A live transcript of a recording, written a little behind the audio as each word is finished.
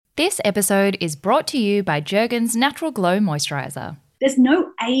This episode is brought to you by Jergens Natural Glow Moisturiser. There's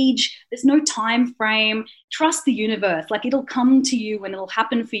no age, there's no time frame. Trust the universe. Like, it'll come to you and it'll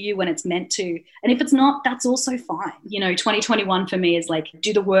happen for you when it's meant to. And if it's not, that's also fine. 2021 for me is like,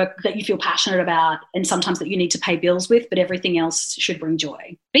 do the work that you feel passionate about and sometimes that you need to pay bills with, but everything else should bring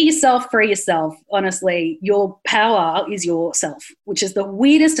joy. Be yourself, free yourself. Honestly, your power is yourself, which is the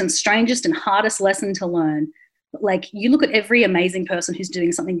weirdest and strangest and hardest lesson to learn. But like, you look at every amazing person who's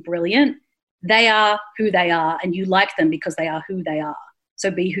doing something brilliant, they are who they are, and you like them because they are who they are.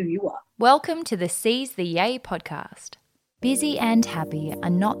 So be who you are. Welcome to the Seize the Yay podcast. Busy and happy are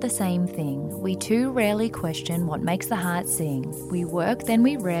not the same thing. We too rarely question what makes the heart sing. We work, then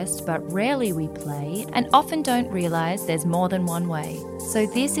we rest, but rarely we play, and often don't realise there's more than one way. So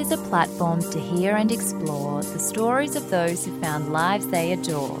this is a platform to hear and explore the stories of those who found lives they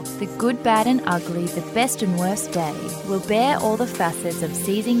adore. The good, bad and ugly, the best and worst day. We'll bear all the facets of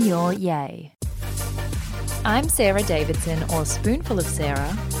seizing your yay. I'm Sarah Davidson, or Spoonful of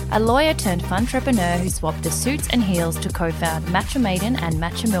Sarah, a lawyer turned funtrepreneur who swapped the suits and heels to co-found Matcha Maiden and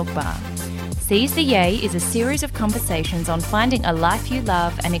Matcha Milk Bar. Seize the Yay is a series of conversations on finding a life you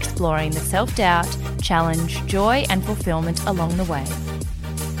love and exploring the self-doubt, challenge, joy and fulfillment along the way.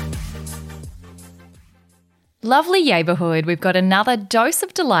 Lovely neighbourhood, we've got another dose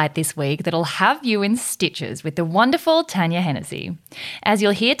of delight this week that'll have you in stitches with the wonderful Tanya Hennessy. As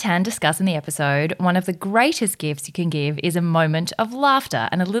you'll hear Tan discuss in the episode, one of the greatest gifts you can give is a moment of laughter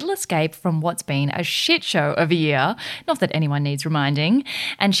and a little escape from what's been a shit show of a year, not that anyone needs reminding,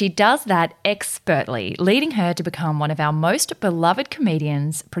 and she does that expertly, leading her to become one of our most beloved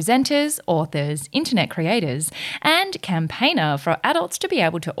comedians, presenters, authors, internet creators, and campaigner for adults to be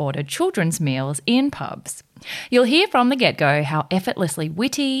able to order children's meals in pubs. You'll hear from the get-go how effortlessly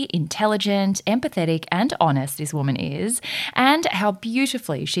witty, intelligent, empathetic and honest this woman is, and how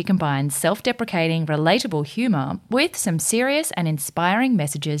beautifully she combines self-deprecating, relatable humour with some serious and inspiring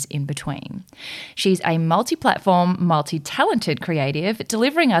messages in between. She's a multi-platform, multi-talented creative,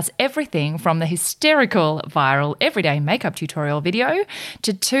 delivering us everything from the hysterical, viral, everyday makeup tutorial video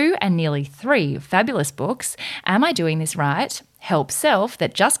to 2 and nearly 3 fabulous books, Am I Doing This Right?, Help Self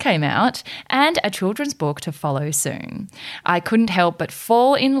that just came out, and a children's book to follow soon. I couldn't help but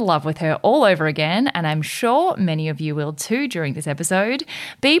fall in love with her all over again, and I'm sure many of you will too during this episode.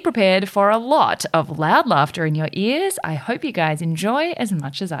 Be prepared for a lot of loud laughter in your ears. I hope you guys enjoy as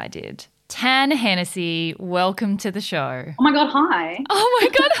much as I did. Tan Hennessy, welcome to the show. Oh my God, hi. Oh my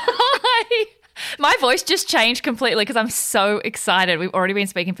God, hi. My voice just changed completely because I'm so excited. We've already been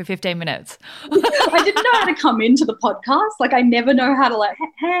speaking for 15 minutes. I didn't know how to come into the podcast. Like, I never know how to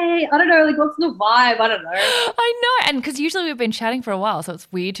hey, I don't know, like, what's the vibe? I don't know. I know. And because usually we've been chatting for a while, so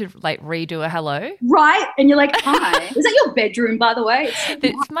it's weird to like redo a hello. Right. And you're like, hi. Is that your bedroom, by the way?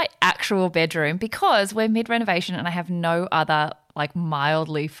 It's my actual bedroom because we're mid-renovation and I have no other like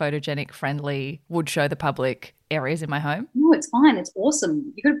mildly photogenic, friendly, would show the public areas in my home. No, it's fine. It's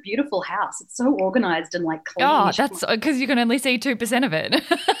awesome. You've got a beautiful house. It's so organised and like clean. Oh, that's because you can only see 2% of it.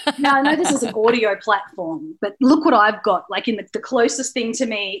 Now, I know this is an audio platform, but look what I've got. Like, in the closest thing to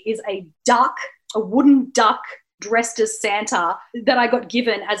me is a duck, a wooden duck dressed as Santa that I got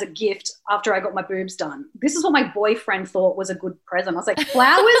given as a gift after I got my boobs done. This is what my boyfriend thought was a good present. I was like,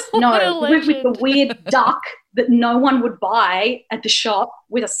 flowers? No, with the weird duck that no one would buy at the shop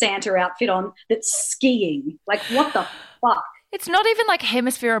with a Santa outfit on that's skiing. Like, what the fuck? It's not even like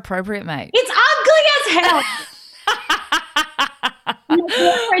hemisphere appropriate, mate. It's ugly as hell. My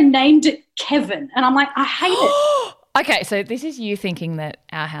boyfriend named it Kevin, and I'm like, I hate it. Okay, so this is you thinking that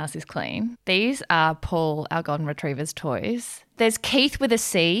our house is clean. These are Paul, our golden retriever's toys. There's Keith with a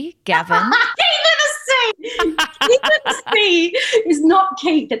C, Gavin. Keith with a C! Keith with a C is not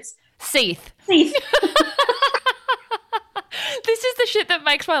Keith, it's Seath. Seath. This is the shit that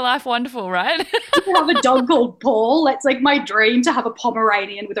makes my life wonderful, right? I have a dog called Paul. It's like my dream to have a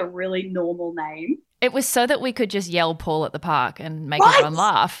Pomeranian with a really normal name. It was so that we could just yell Paul at the park and make everyone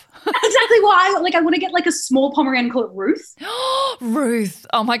laugh. Exactly why. I want to get like a small Pomeranian, call it Ruth. Ruth.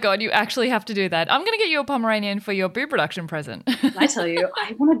 Oh my God, you actually have to do that. I'm going to get you a Pomeranian for your boob reduction present. I tell you,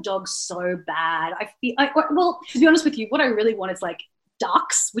 I want a dog so bad. Well, to be honest with you, what I really want is like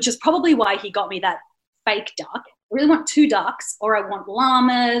ducks, which is probably why he got me that fake duck. I really want 2 ducks, or I want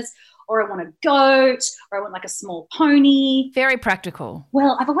llamas, or I want a goat, or I want like a small pony. Very practical.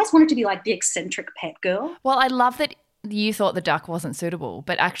 Well, I've always wanted to be like the eccentric pet girl. Well, I love that you thought the duck wasn't suitable,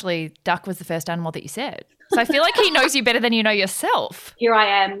 but actually duck was the first animal that you said. So I feel like he knows you better than you know yourself. Here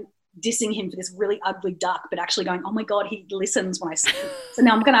I am dissing him for this really ugly duck, but actually going, oh my God, he listens when I say it. So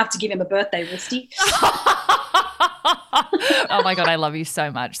now I'm going to have to give him a birthday, Risty. Oh my God, I love you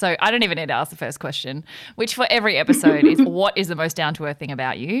so much. So I don't even need to ask the first question, which for every episode is what is the most down-to-earth thing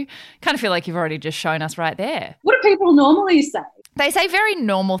about you? Kind of feel like you've already just shown us right there. What do people normally say? They say very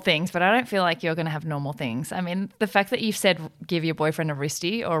normal things, but I don't feel like you're going to have normal things. I mean, the fact that you've said give your boyfriend a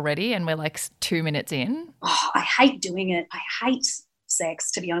wristy already and we're like 2 minutes in. Oh, I hate doing it. I hate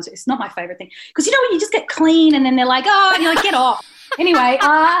sex, to be honest. It's not my favorite thing. Because you know when you just get clean and then they're like, oh, and you're like, get off. Anyway,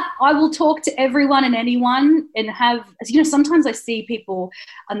 I will talk to everyone and anyone and have, you know, sometimes I see people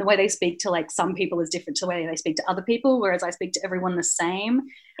and the way they speak to like some people is different to the way they speak to other people, whereas I speak to everyone the same.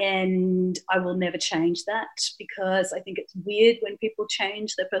 And I will never change that because I think it's weird when people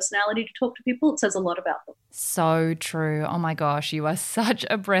change their personality to talk to people. It says a lot about them. So true. Oh my gosh, you are such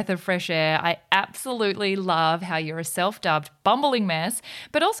a breath of fresh air. I absolutely love how you're a self-dubbed bumbling mess,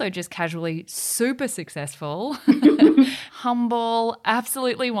 but also just casually super successful, humble,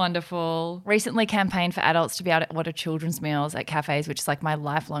 absolutely wonderful. Recently campaigned for adults to be able to order children's meals at cafes, which is like my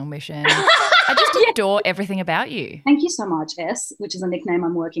lifelong mission. I just adore everything about you. Thank you so much, S, which is a nickname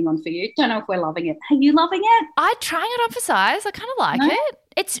I'm working on for you. Don't know if we're loving it. Are you loving it? I'm trying it on for size. I kind of like it.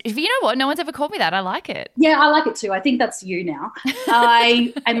 It's, you know what? No one's ever called me that. I like it. Yeah, I like it too. I think that's you now.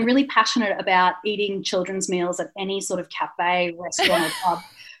 I am really passionate about eating children's meals at any sort of cafe, restaurant or pub.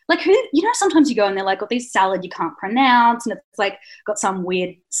 Like who, you know, sometimes you go and they're like, got this salad you can't pronounce and it's like got some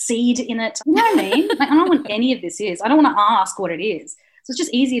weird seed in it. You know what I mean? Like, I don't want any of this is. I don't want to ask what it is. So it's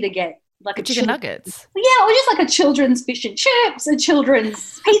just easier to get like a chicken nuggets. Yeah, or just like a children's fish and chips, a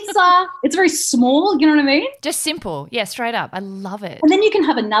children's pizza. It's very small, you know what I mean? Just simple. Yeah, straight up. I love it. And then you can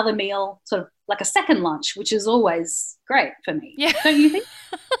have another meal, sort of like a second lunch, which is always great for me. Yeah. Don't you think?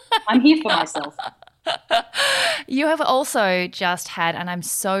 I'm here for myself. You have also just had, and I'm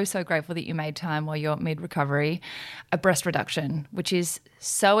so, so grateful that you made time while you're mid-recovery, a breast reduction, which is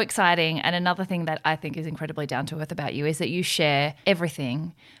so exciting. And another thing that I think is incredibly down to earth about you is that you share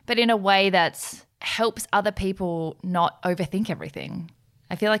everything, but in a way that helps other people not overthink everything.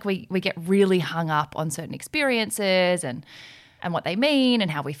 I feel like we get really hung up on certain experiences and what they mean and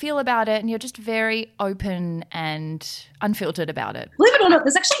how we feel about it. And you're just very open and unfiltered about it. Believe it or not,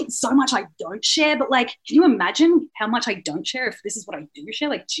 there's actually so much I don't share, but like, can you imagine how much I don't share if this is what I do share?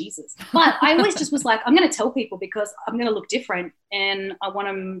 Like, Jesus. But I always just was like, I'm going to tell people because I'm going to look different and I want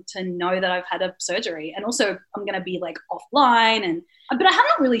them to know that I've had a surgery. And also I'm going to be like offline but I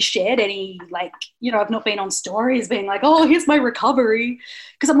haven't really shared any, like, you know, I've not been on stories being like, oh, here's my recovery.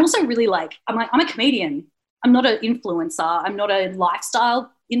 Because I'm also really like, I'm a comedian. I'm not an influencer. I'm not a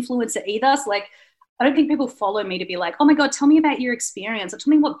lifestyle influencer either. So like, I don't think people follow me to be like, oh my God, tell me about your experience or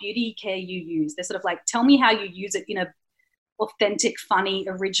tell me what beauty care you use. They're sort of like, tell me how you use it in a authentic, funny,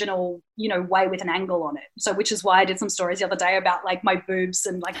 original, you know, way with an angle on it. So which is why I did some stories the other day about like my boobs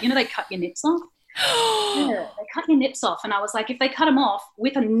and like, you know, they cut your nips off. Yeah, they cut your nips off. And I was like, if they cut them off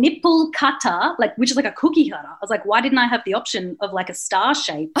with a nipple cutter, like, which is like a cookie cutter, I was like, why didn't I have the option of like a star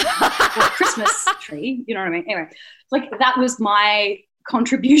shape or a Christmas tree? You know what I mean? Anyway, like that was my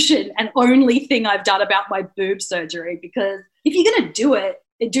contribution and only thing I've done about my boob surgery, because if you're going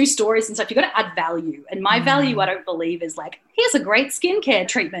to do stories and stuff, you've got to add value. And my value, I don't believe, is like, here's a great skincare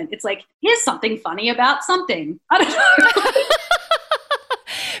treatment. It's like, here's something funny about something. I don't know.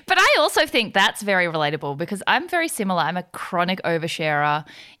 But I also think that's very relatable because I'm very similar. I'm a chronic oversharer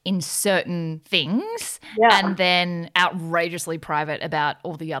in certain things and then outrageously private about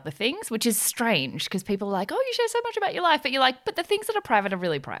all the other things, which is strange because people are like, oh, you share so much about your life. But you're like, but the things that are private are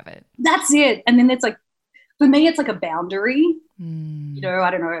really private. That's it. And then it's like, for me, it's like a boundary. You know, I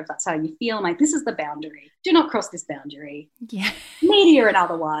don't know if that's how you feel. I'm like, this is the boundary. Do not cross this boundary. Yeah. Media and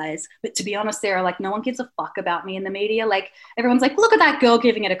otherwise. But to be honest, Sarah, like no one gives a fuck about me in the media. Like everyone's like, look at that girl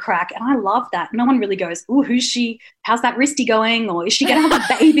giving it a crack. And I love that. No one really goes, oh, who's she? How's that wristy going? Or is she going to have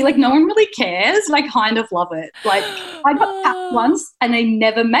a baby? Like no one really cares. And I kind of love it. Like I got tapped once and they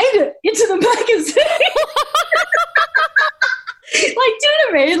never made it into the magazine. Like, do you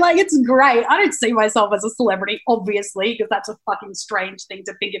know what I mean? Like, it's great. I don't see myself as a celebrity, obviously, because that's a fucking strange thing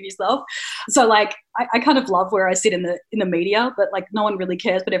to think of yourself. So, like, I kind of love where I sit in the media, but, like, no one really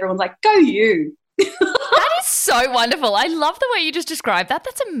cares, but everyone's like, go you. That is so wonderful. I love the way you just described that.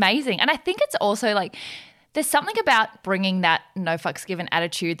 That's amazing. And I think it's also, like, there's something about bringing that no fucks given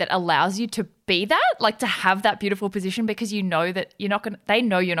attitude that allows you to be that, like to have that beautiful position because you know that they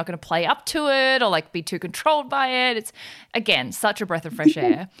know you're not going to play up to it or like be too controlled by it. It's, again, such a breath of fresh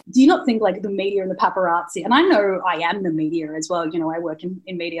air. Do you not think like the media and the paparazzi, and I know I am the media as well, you know, I work in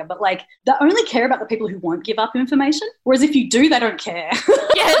media, but like they only care about the people who won't give up information. Whereas if you do, they don't care.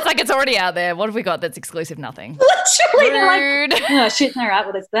 Yeah, it's like it's already out there. What have we got that's exclusive? Nothing. Literally, Rude. they're like, oh shit, no, right,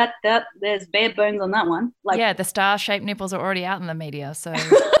 well there's bare bones on that one. Like, yeah, the star-shaped nipples are already out in the media, so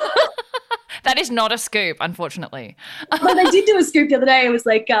that is not a scoop, unfortunately. But they did do a scoop the other day. It was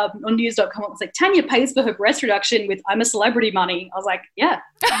like on news.com, it was like, Tanya pays for her breast reduction with I'm a celebrity money. I was like, yeah.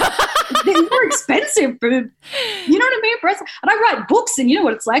 They're more expensive, but you know what I mean? Breast. And I write books, and you know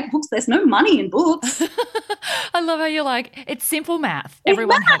what it's like. Books, there's no money in books. I love how you're like, it's simple math.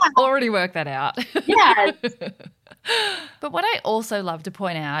 Everyone has already worked that out. Yeah. But what I also love to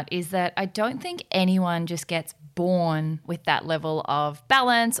point out is that I don't think anyone just gets born with that level of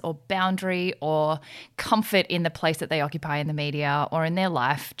balance or boundary or comfort in the place that they occupy in the media or in their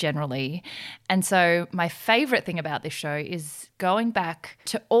life generally. And so my favourite thing about this show is going back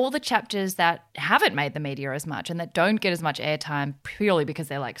to all the chapters that haven't made the media as much and that don't get as much airtime purely because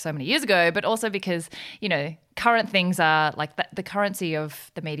they're like so many years ago, but also because, you know, current things are like the currency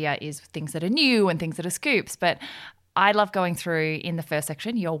of the media is things that are new and things that are scoops. But I love going through in the first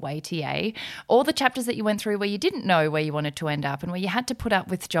section, Your Way TA, all the chapters that you went through where you didn't know where you wanted to end up and where you had to put up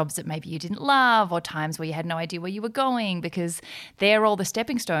with jobs that maybe you didn't love or times where you had no idea where you were going, because they're all the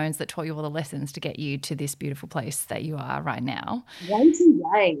stepping stones that taught you all the lessons to get you to this beautiful place that you are right now. Way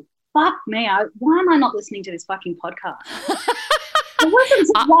TA. Fuck me. Why am I not listening to this fucking podcast? I listened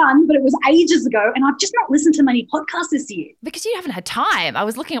to one, but it was ages ago, and I've just not listened to many podcasts this year. Because you haven't had time. I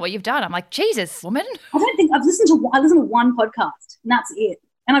was looking at what you've done. I'm like, Jesus, woman. I don't think I listened to one podcast, and that's it.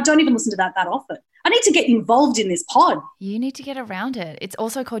 And I don't even listen to that often. I need to get involved in this pod. You need to get around it. It's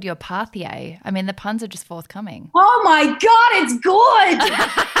also called Your Pathway. I mean, the puns are just forthcoming. Oh my God, it's good.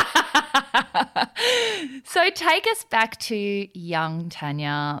 So take us back to young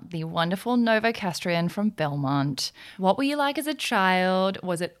Tanya, the wonderful Novocastrian from Belmont. What were you like as a child?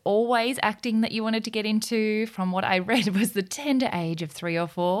 Was it always acting that you wanted to get into? From what I read was the tender age of 3 or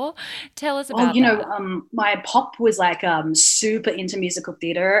 4. Tell us about that. My pop was like super into musical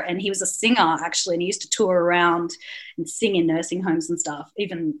theatre, and he was a singer actually, and he used to tour around and sing in nursing homes and stuff,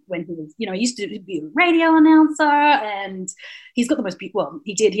 even when he was, he used to be a radio announcer, and he's got the most,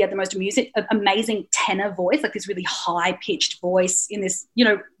 he had the most amazing tenor voice, like this really high-pitched voice in this,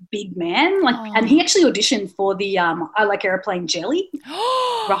 big man. And he actually auditioned for the I Like Airplane Jelly,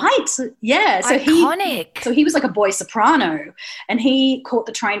 right? Yeah. So iconic. He was like a boy soprano, and he caught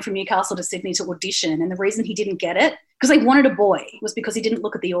the train from Newcastle to Sydney to audition, and the reason he didn't get it, because they wanted a boy, was because he didn't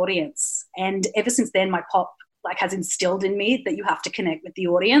look at the audience. And ever since then, my pop has instilled in me that you have to connect with the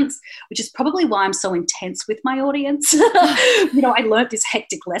audience, which is probably why I'm so intense with my audience. I learned this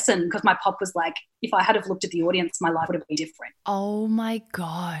hectic lesson because my pop was like, if I had have looked at the audience, my life would have been different. Oh my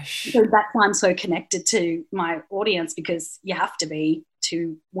gosh. So that's why I'm so connected to my audience, because you have to be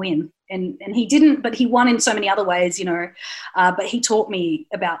to win. And he didn't, but he won in so many other ways, but he taught me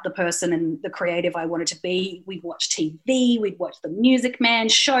about the person and the creative I wanted to be. We'd watch TV, we'd watch The Music Man,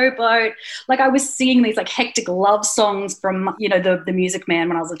 Showboat. Like I was singing these like hectic love songs from, the Music Man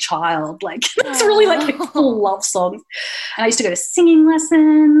when I was a child. Like it's really like cool love songs. And I used to go to singing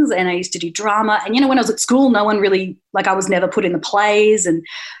lessons, and I used to do drama. And, when I was at school, no one really, I was never put in the plays, and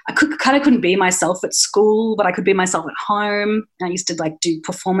I couldn't be myself at school, but I could be myself at home. And I used to do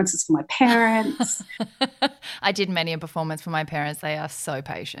performances for my parents. I did many a performance for my parents. They are so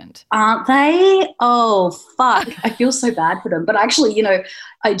patient. Aren't they? Oh, fuck. I feel so bad for them. But actually,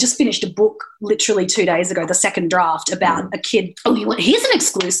 I just finished a book literally 2 days ago, the second draft, about a kid. Oh, here's an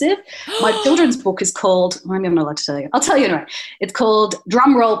exclusive. My children's book is called, I'm not allowed to tell you. I'll tell you anyway. It's called,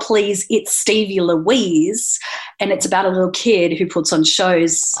 drum roll please, It's Stevie Louise. And it's about a little kid who puts on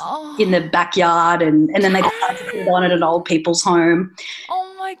shows in the backyard, and then they decide to put it on at an old people's home.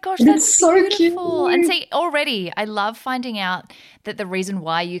 Oh my gosh, and that's it's so beautiful. cute. And see, already I love finding out that the reason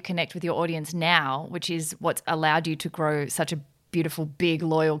why you connect with your audience now, which is what's allowed you to grow such a beautiful, big,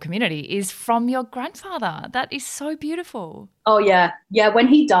 loyal community, is from your grandfather. That is so beautiful. Oh, yeah. Yeah, when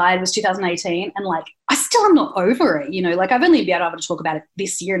he died, it was 2018, and I still am not over it, I've only been able to talk about it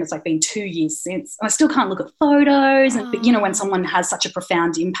this year, and it's been 2 years since. And I still can't look at photos, and when someone has such a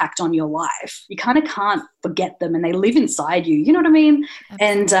profound impact on your life, you kind of can't forget them, and they live inside you, you know what I mean?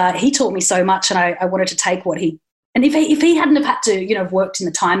 Absolutely. And he taught me so much, and I wanted to take what he. And if he hadn't have had to, have worked in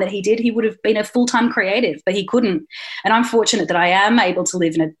the time that he did, he would have been a full-time creative, but he couldn't. And I'm fortunate that I am able to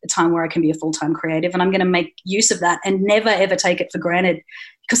live in a time where I can be a full-time creative, and I'm going to make use of that and never, ever take it for granted,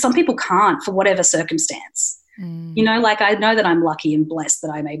 because some people can't for whatever circumstance. I know that I'm lucky and blessed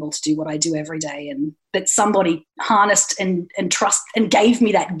that I'm able to do what I do every day, and that somebody harnessed and trust and gave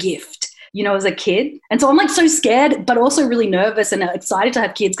me that gift, as a kid. And so I'm so scared, but also really nervous and excited to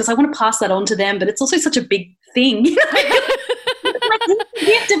have kids, because I want to pass that on to them. But it's also such a big thing. It's the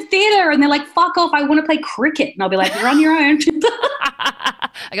gift of theatre, and they're like, fuck off, I want to play cricket. And I'll be like, you're on your own.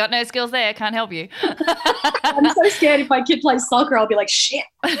 I got no skills there. Can't help you. I'm so scared if my kid plays soccer, I'll be like, shit.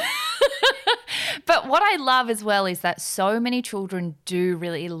 But what I love as well is that so many children do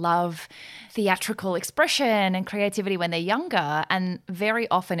really love theatrical expression and creativity when they're younger, and very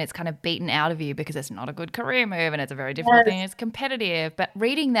often it's kind of beaten out of you because it's not a good career move and it's a very difficult thing, it's competitive. But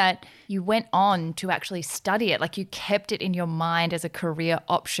reading that you went on to actually study it, like you kept it in your mind as a career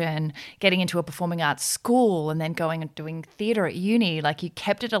option, getting into a performing arts school and then going and doing theatre at uni, like you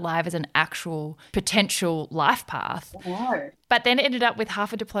kept it alive as an actual potential life path. Wow. But then ended up with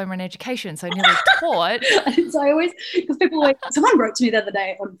half a diploma in education, so nearly taught. So I always, because people like, someone wrote to me the other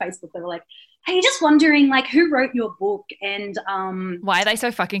day on Facebook, they were like, hey, you're just wondering, like, who wrote your book? And why are they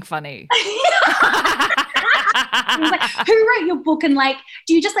so fucking funny? I was like, who wrote your book? And like,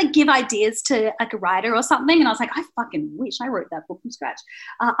 do you just like give ideas to like a writer or something? And I was like, I fucking wish I wrote that book from scratch.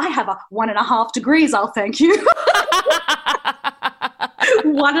 I have a 1.5 degrees, I'll thank you.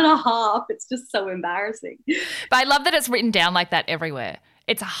 1.5. It's just so embarrassing. But I love that it's written down like that everywhere.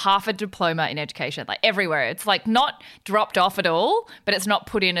 It's half a diploma in education, like everywhere. It's like not dropped off at all, but it's not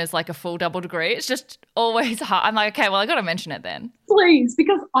put in as like a full double degree. It's just always hard. I'm like, okay, well, I got to mention it then. Please,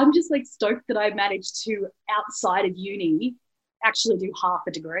 because I'm just like stoked that I managed to, outside of uni, actually do half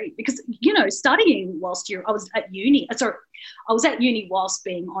a degree. Because, you know, studying whilst I was at uni whilst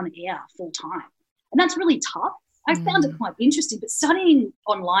being on air full time. And that's really tough. I found it quite interesting, but studying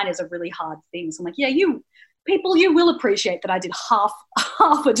online is a really hard thing. So I'm like, yeah, you will appreciate that I did half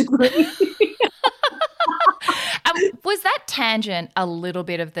a degree. Was that tangent a little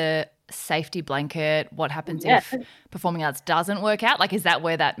bit of the safety blanket? What happens if performing arts doesn't work out? Like, is that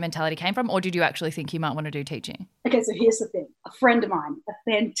where that mentality came from? Or did you actually think you might want to do teaching? Okay, so here's the thing. A friend of mine,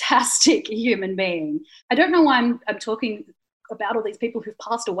 a fantastic human being. I don't know why I'm talking about all these people who've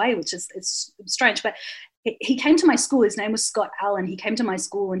passed away, which is it's strange, but he came to my school. His name was Scott Allen. He came to my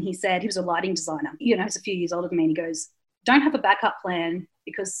school and he said, he was a lighting designer. You know, he's a few years older than me. And he goes, don't have a backup plan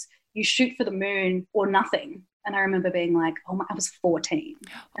because you shoot for the moon or nothing. And I remember being like, oh my, I was 14.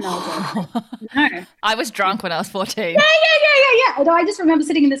 And I was like, no. I was drunk when I was 14. Yeah. And I just remember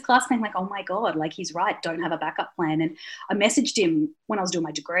sitting in this class being like, oh my God, like he's right. Don't have a backup plan. And I messaged him when I was doing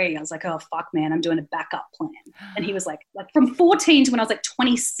my degree. I was like, oh, fuck, man, I'm doing a backup plan. And he was like from 14 to when I was like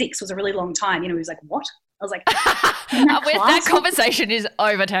 26 was a really long time. You know, he was like, what? I was like, that conversation is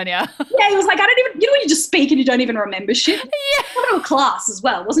over, Tanya. Yeah, he was like, I don't even, you know when you just speak and you don't even remember shit? Yeah. I went to a class as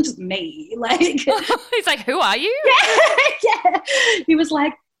well. It wasn't just me. Like, he's like, who are you? Yeah. He was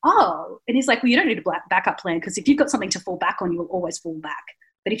like, oh. And he's like, well, you don't need a backup plan because if you've got something to fall back on, you will always fall back.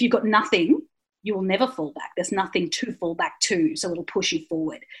 But if you've got nothing, you will never fall back. There's nothing to fall back to, so it'll push you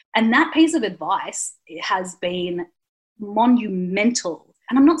forward. And that piece of advice has been monumental.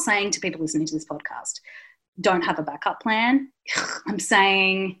 And I'm not saying to people listening to this podcast, don't have a backup plan. I'm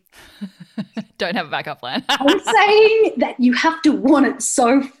saying don't have a backup plan. I'm saying that you have to want it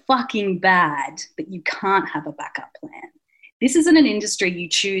so fucking bad that you can't have a backup plan. This isn't an industry you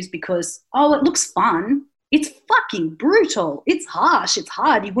choose because, oh, it looks fun. It's fucking brutal. It's harsh. It's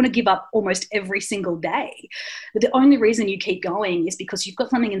hard. You want to give up almost every single day. But the only reason you keep going is because you've got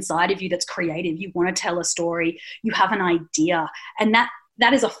something inside of you that's creative. You want to tell a story. You have an idea. And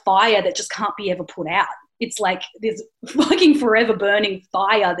that is a fire that just can't be ever put out. It's like this fucking forever burning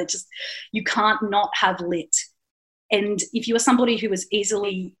fire that just you can't not have lit. And if you are somebody who is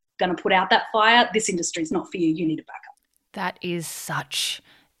easily going to put out that fire, this industry is not for you. You need a backup. That is such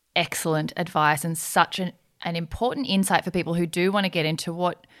excellent advice and such an important insight for people who do want to get into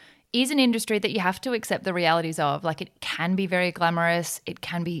what is an industry that you have to accept the realities of. Like, it can be very glamorous. It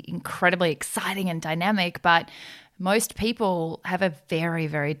can be incredibly exciting and dynamic, but most people have a very,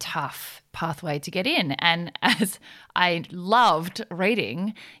 very tough pathway to get in. And as I loved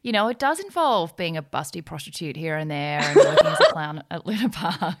reading, you know, it does involve being a busty prostitute here and there and working as a clown at Luna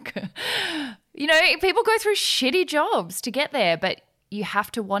Park. You know, people go through shitty jobs to get there, but you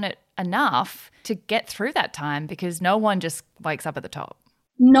have to want it enough to get through that time because no one just wakes up at the top.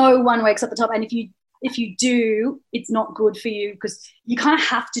 No one wakes up at the top. And if you do, it's not good for you because you kind of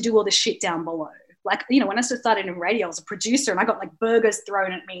have to do all the shit down below. Like, you know, when I started in radio, I was a producer and I got like burgers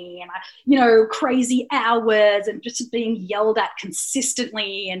thrown at me and you know, crazy hours and just being yelled at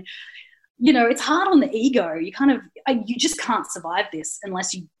consistently. And, you know, it's hard on the ego. You just can't survive this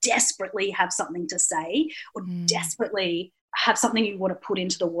unless you desperately have something to say or desperately have something you want to put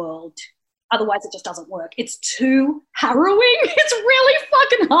into the world. Otherwise, it just doesn't work. It's too harrowing. It's really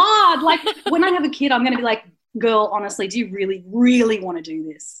fucking hard. Like, when I have a kid, I'm going to be like, girl, honestly, do you really, really want to do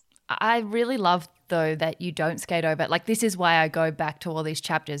this? I really love, though, that you don't skate over. Like, this is why I go back to all these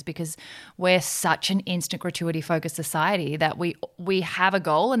chapters, because we're such an instant gratuity focused society that we have a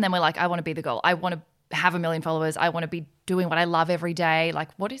goal and then we're like, I want to be the goal. I want to have 1 million followers. I want to be doing what I love every day. Like,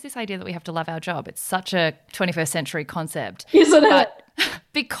 what is this idea that we have to love our job? It's such a 21st century concept. Isn't it?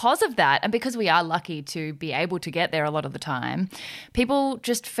 Because of that, and because we are lucky to be able to get there a lot of the time, people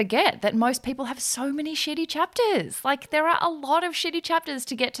just forget that most people have so many shitty chapters. Like, there are a lot of shitty chapters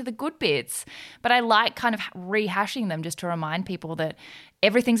to get to the good bits. But I like kind of rehashing them just to remind people that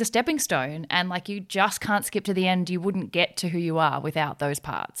everything's a stepping stone, and like, you just can't skip to the end. You wouldn't get to who you are without those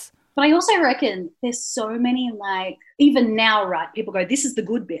parts. But I also reckon there's so many, like, even now, right, people go, this is the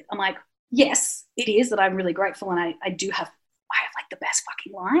good bit. I'm like, yes, it is, that I'm really grateful, and I have like the best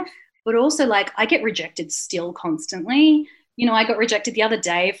fucking life. But also, like, I get rejected still constantly. You know, I got rejected the other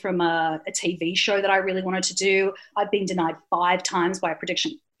day from a TV show that I really wanted to do. I've been denied 5 times by a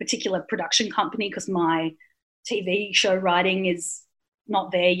particular production company because my TV show writing is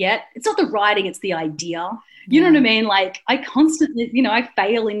not there yet. It's not the writing, it's the idea. You know what I mean? Like, I constantly, you know, I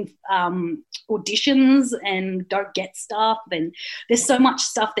fail in auditions and don't get stuff. And there's so much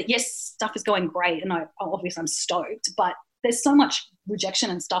stuff that, yes, stuff is going great. And obviously I'm stoked, but there's so much rejection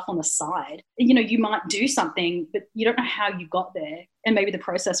and stuff on the side. You know, you might do something, but you don't know how you got there. And maybe the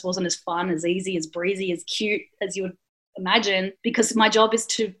process wasn't as fun, as easy, as breezy, as cute as you would imagine, because my job is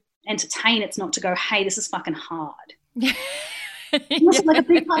to entertain. It's not to go, hey, this is fucking hard. Also, like, a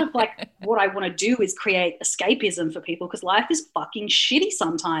big part of like what I want to do is create escapism for people, because life is fucking shitty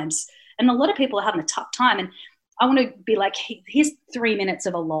sometimes. And a lot of people are having a tough time. And I want to be like, hey, here's 3 minutes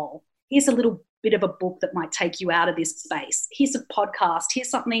of a lull. Here's a little bit of a book that might take you out of this space. Here's a podcast. Here's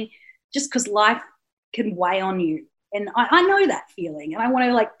something, just because life can weigh on you. And I know that feeling, and I want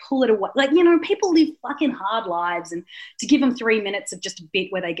to like pull it away. Like, you know, people live fucking hard lives, and to give them 3 minutes of just a bit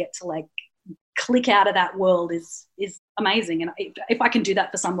where they get to like click out of that world is amazing. And if I can do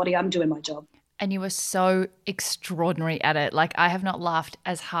that for somebody, I'm doing my job. And you were so extraordinary at it. Like, I have not laughed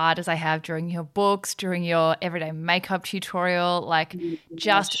as hard as I have during your books, during your everyday makeup tutorial, like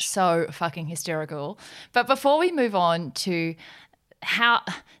just so fucking hysterical. But before we move on to how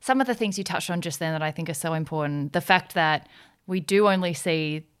some of the things you touched on just then that I think are so important, the fact that we do only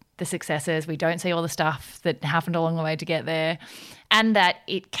see the successes, we don't see all the stuff that happened along the way to get there, and that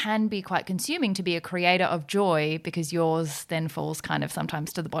it can be quite consuming to be a creator of joy, because yours then falls kind of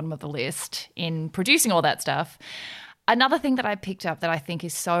sometimes to the bottom of the list in producing all that stuff. Another thing that I picked up that I think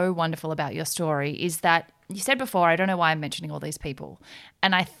is so wonderful about your story is that you said before, I don't know why I'm mentioning all these people,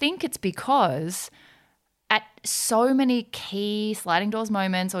 and I think it's because at so many key sliding doors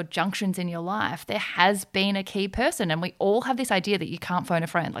moments or junctions in your life, there has been a key person. And we all have this idea that you can't phone a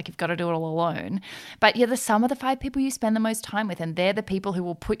friend, like you've got to do it all alone. But you're the sum of the 5 people you spend the most time with, and they're the people who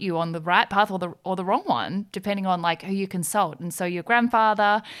will put you on the right path or the wrong one, depending on like who you consult. And so your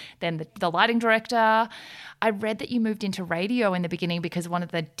grandfather, then the lighting director. I read that you moved into radio in the beginning because one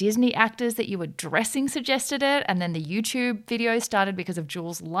of the Disney actors that you were dressing suggested it, and then the YouTube videos started because of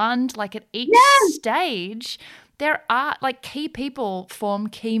Jules Lund. Like, at each stage, there are like key people form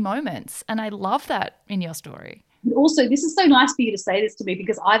key moments, and I love that in your story. Also, this is so nice for you to say this to me,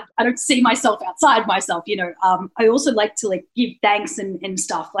 because I don't see myself outside myself, you know. I also like to like give thanks and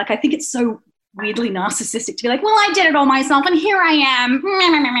stuff. Like, I think it's so weirdly narcissistic to be like, well, I did it all myself and here I am.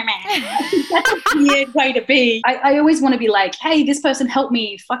 That's a weird way to be. I always want to be like, hey, this person helped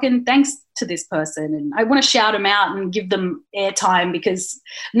me, fucking thanks to this person. And I want to shout them out and give them airtime, because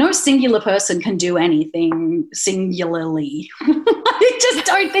no singular person can do anything singularly. I just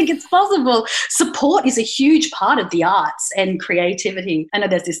don't think it's possible. Support is a huge part of the arts and creativity. I know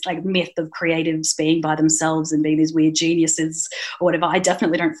there's this like myth of creatives being by themselves and being these weird geniuses or whatever. I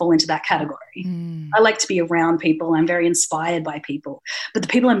definitely don't fall into that category. I like to be around people. I'm very inspired by people. But the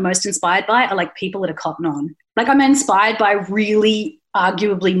people I'm most inspired by are like people that are cotton on. Like, I'm inspired by really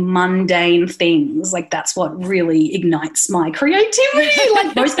arguably mundane things. Like, that's what really ignites my creativity.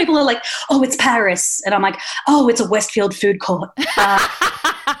 Like, most people are like, oh, it's Paris. And I'm like, oh, it's a Westfield food court.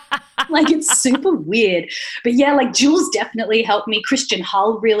 Like, it's super weird. But yeah, like, Jules definitely helped me. Christian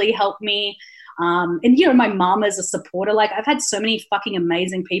Hull really helped me. And, you know, my mum as a supporter, like, I've had so many fucking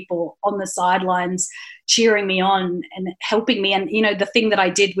amazing people on the sidelines cheering me on and helping me. And, you know, the thing that I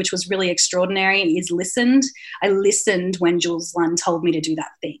did, which was really extraordinary, is listened. I listened when Jules Lund told me to do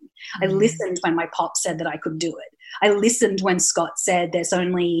that thing. I listened when my pop said that I could do it. I listened when Scott said there's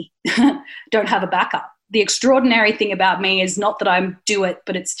only don't have a backup. The extraordinary thing about me is not that I do it,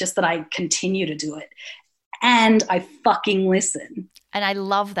 but it's just that I continue to do it. and I fucking listen. And I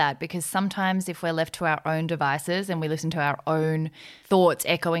love that, because sometimes if we're left to our own devices and we listen to our own thoughts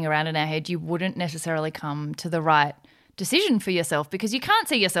echoing around in our head, you wouldn't necessarily come to the right decision for yourself, because you can't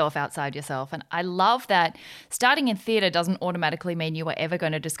see yourself outside yourself. And I love that starting in theatre doesn't automatically mean you are ever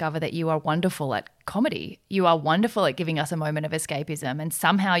going to discover that you are wonderful at comedy. You are wonderful at giving us a moment of escapism, and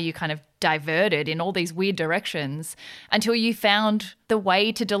somehow you kind of diverted in all these weird directions until you found the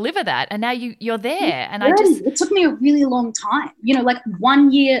way to deliver that, and now you're there. And it took me a really long time, like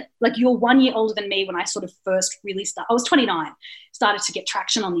 1 year, like you're 1 year older than me when I sort of first really started. I was 29, started to get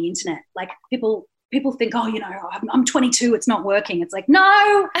traction on the internet. Like people think, oh, I'm 22, it's not working. It's like,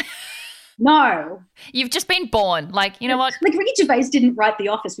 no. You've just been born. Like, you know what? Like Ricky Gervais didn't write The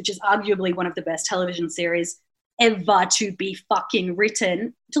Office, which is arguably one of the best television series ever to be fucking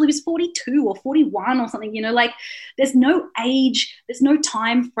written, until he was 42 or 41 or something. Like there's no age, there's no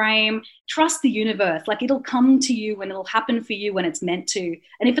time frame. Trust the universe. Like it'll come to you and it'll happen for you when it's meant to.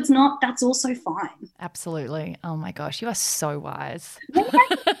 And if it's not, that's also fine. Absolutely. Oh my gosh, you are so wise.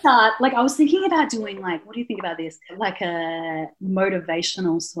 Like I was thinking about doing, like, what do you think about this? Like a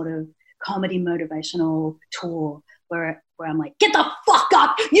motivational sort of comedy motivational tour where I'm like, get the fuck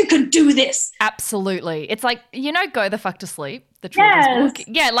up, you can do this. Absolutely. It's like, Go the Fuck to Sleep, the children's book.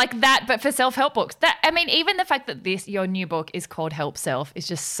 Yeah, like that, but for self-help books. Even the fact that your new book is called Help Self is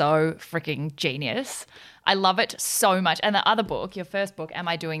just so freaking genius. I love it so much. And the other book, your first book, Am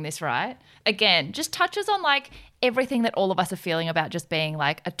I Doing This Right? Again, just touches on like everything that all of us are feeling about just being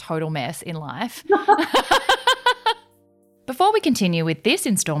like a total mess in life. Before we continue with this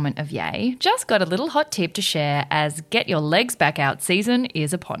instalment of Yay, just got a little hot tip to share, as Get Your Legs Back Out season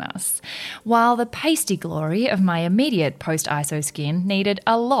is upon us. While the pasty glory of my immediate post-ISO skin needed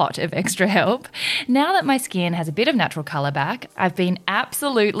a lot of extra help, now that my skin has a bit of natural colour back, I've been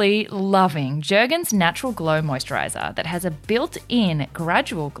absolutely loving Jergens Natural Glow Moisturiser that has a built-in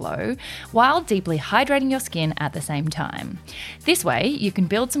gradual glow while deeply hydrating your skin at the same time. This way, you can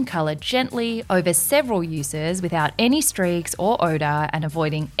build some colour gently over several uses without any streaks or odour, and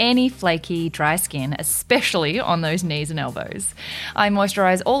avoiding any flaky, dry skin, especially on those knees and elbows. I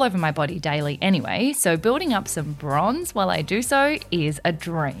moisturise all over my body daily anyway, so building up some bronze while I do so is a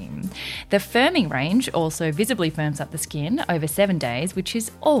dream. The firming range also visibly firms up the skin over 7 days, which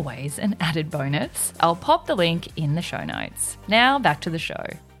is always an added bonus. I'll pop the link in the show notes. Now back to the show.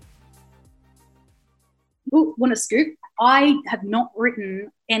 Ooh, want a scoop? I have not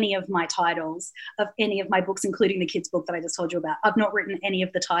written any of my titles of any of my books, including the kids' book that I just told you about. I've not written any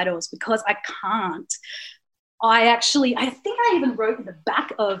of the titles because I can't. I think I even wrote in the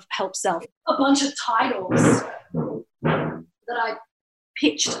back of Help Self a bunch of titles that I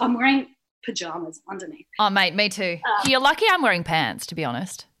pitched. I'm wearing pajamas underneath. Oh, mate, me too. You're lucky I'm wearing pants, to be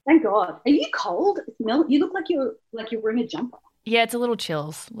honest. Thank God. Are you cold? You look like you're wearing a jumper. Yeah, it's a little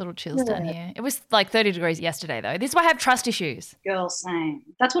chills down here. It was like 30 degrees yesterday, though. This is why I have trust issues. Girl, same.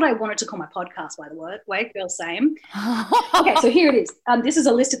 That's what I wanted to call my podcast, by the way. Girl, same. Okay, so here it is. This is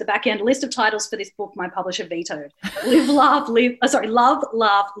a list at the back end, a list of titles for this book my publisher vetoed. Love,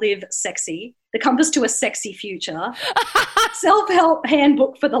 laugh, live, sexy. The Compass to a Sexy Future. Self-help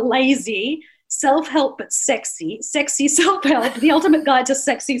handbook for the lazy. Self-help but sexy self-help, the ultimate guide to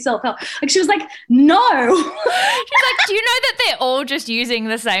sexy self-help. Like, she was like, no. She's like, do you know that they're all just using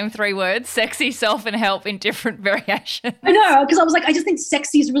the same 3 words, sexy, self and help, in different variations? I know, because I was like, I just think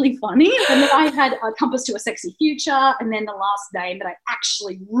sexy is really funny. And then I had a Compass to a Sexy Future, and then the last name that I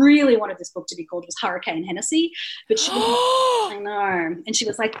actually really wanted this book to be called was Hurricane Hennessy. But she was I know. And she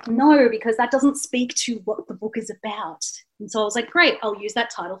was like, no, because that doesn't speak to what the book is about. And so I was like, great, I'll use that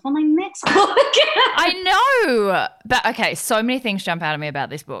title for my next book. I know. But okay, so many things jump out at me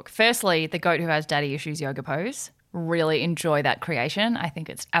about this book. Firstly, the goat who has daddy issues yoga pose. Really enjoy that creation. I think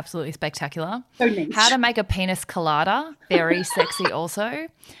it's absolutely spectacular. So niche. How to make a penis colada. Very sexy also.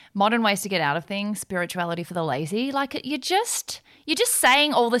 Modern ways to get out of things. Spirituality for the lazy. Like, you're just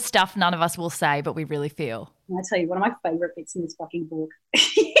saying all the stuff none of us will say, but we really feel. And I tell you, one of my favourite bits in this fucking book.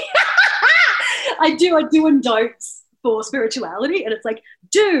 I do and don'ts for spirituality, and it's like,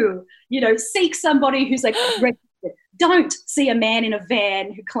 seek somebody who's like registered. Don't see a man in a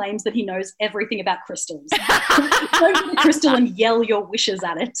van who claims that he knows everything about crystals. Don't get a crystal and yell your wishes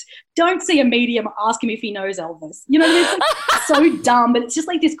at it. Don't see a medium, ask him if he knows Elvis. You know what I mean? It's like so dumb, but it's just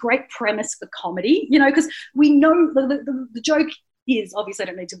like this great premise for comedy, because we know the joke is, obviously I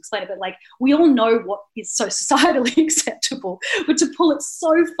don't need to explain it, but like, we all know what is so societally acceptable, but to pull it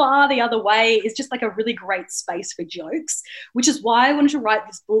so far the other way is just like a really great space for jokes, which is why I wanted to write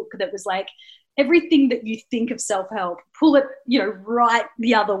this book that was like, everything that you think of self-help, pull it, right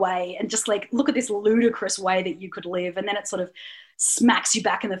the other way and just like look at this ludicrous way that you could live. And then it sort of smacks you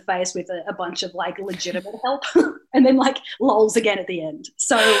back in the face with a bunch of like legitimate help and then like lols again at the end.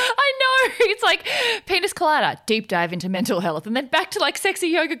 So I know. It's like penis collider, deep dive into mental health, and then back to like sexy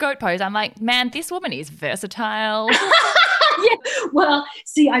yoga goat pose. I'm like, man, this woman is versatile. Yeah. Well,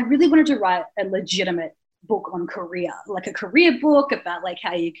 see, I really wanted to write a legitimate book on career, like a career book about like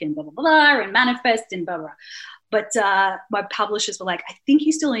how you can blah, blah, blah, and manifest and blah, blah. But my publishers were like, I think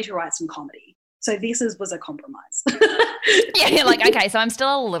you still need to write some comedy. So this was a compromise. Yeah, like, okay, so I'm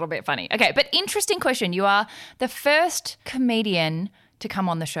still a little bit funny. Okay, but interesting question. You are the first comedian to come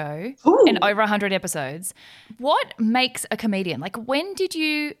on the show in over 100 episodes. What makes a comedian? Like, when did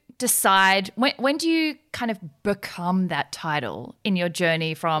you decide, when do you kind of become that title in your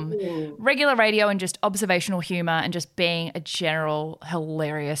journey from regular radio and just observational humor and just being a general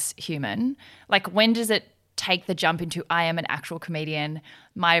hilarious human? Like, when does it take the jump into I am an actual comedian,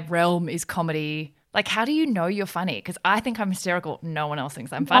 my realm is comedy? Like, how do you know you're funny? Because I think I'm hysterical. No one else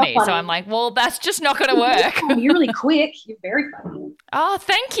thinks I'm funny. So I'm like, well, that's just not going to work. You're really quick. You're very funny. Oh,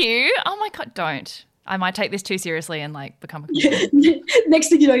 thank you. Oh, my God, don't. I might take this too seriously and like become a comedian. Next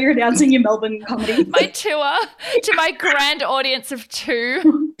thing you know, you're announcing your Melbourne comedy. My tour to my grand audience of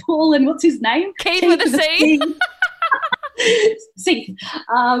 2. Paul and what's his name? Keith with a C. See,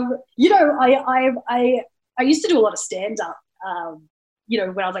 I used to do a lot of stand-up,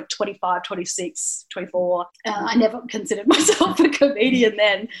 when I was like 25, 26, 24. I never considered myself a comedian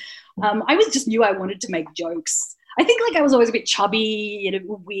then. I just knew I wanted to make jokes. I think like I was always a bit chubby and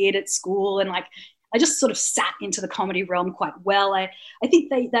weird at school, and like I just sort of sat into the comedy realm quite well. I think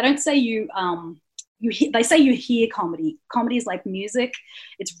they don't say they say you hear comedy. Comedy is like music.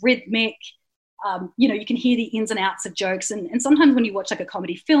 It's rhythmic. You can hear the ins and outs of jokes. And sometimes when you watch like a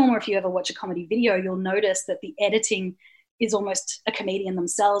comedy film, or if you ever watch a comedy video, you'll notice that the editing is almost a comedian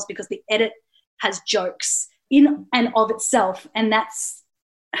themselves, because the edit has jokes in and of itself. And that's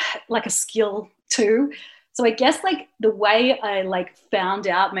like a skill too. So I guess like the way I like found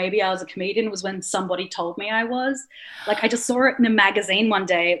out maybe I was a comedian was when somebody told me I was. Like I just saw it in a magazine one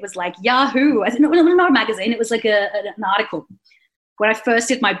day. It was like Yahoo. No, not a magazine. It was like an article. When I first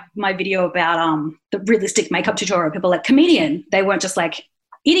did my video about the realistic makeup tutorial, people were like, comedian. They weren't just like,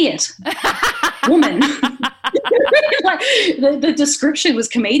 idiot, woman. Like, the description was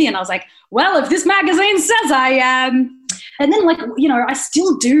comedian. I was like, well, if this magazine says I am. And then, like, I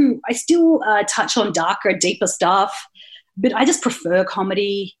still touch on darker, deeper stuff, but I just prefer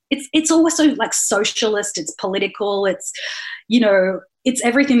comedy. It's also like socialist. It's political. It's, it's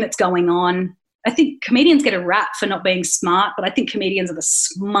everything that's going on. I think comedians get a rap for not being smart, but I think comedians are the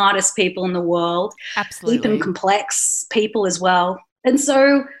smartest people in the world. Absolutely. Deep and complex people as well. And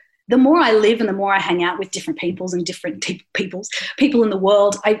so the more I live and the more I hang out with different peoples and different people in the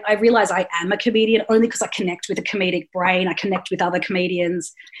world, I realize I am a comedian only because I connect with a comedic brain. I connect with other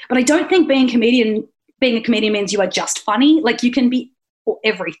comedians. But I don't think being a comedian means you are just funny. Like you can be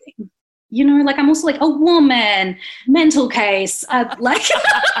everything. Like I'm also like a woman, mental case. Like,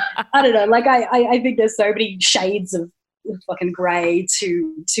 I don't know. Like I think there's so many shades of fucking grey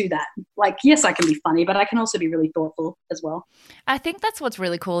to that. Like, yes, I can be funny, but I can also be really thoughtful as well. I think that's what's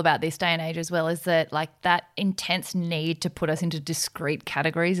really cool about this day and age as well, is that like that intense need to put us into discrete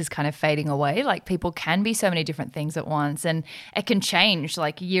categories is kind of fading away. Like people can be so many different things at once, and it can change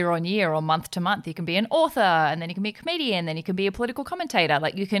like year on year or month to month. You can be an author, and then you can be a comedian, then you can be a political commentator.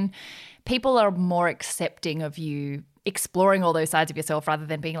 Like people are more accepting of you exploring all those sides of yourself rather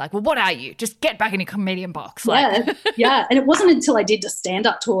than being like, well, what are you? Just get back in your comedian box. Like. Yeah. And it wasn't until I did a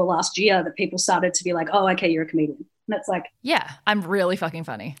stand-up tour last year that people started to be like, oh, okay, you're a comedian. And it's like, yeah, I'm really fucking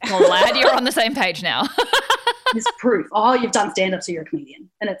funny. Well, glad you're on the same page now. There's proof. Oh, you've done stand-up, so you're a comedian.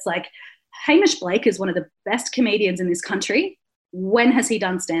 And it's like, Hamish Blake is one of the best comedians in this country. When has he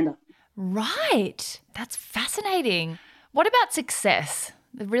done stand-up? Right. That's fascinating. What about success?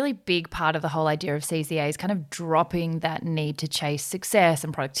 The really big part of the whole idea of CCA is kind of dropping that need to chase success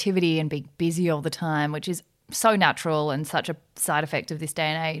and productivity and be busy all the time, which is so natural and such a side effect of this day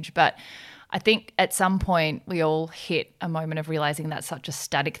and age. But I think at some point we all hit a moment of realizing that's such a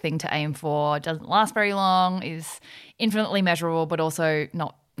static thing to aim for. It doesn't last very long, is infinitely measurable, but also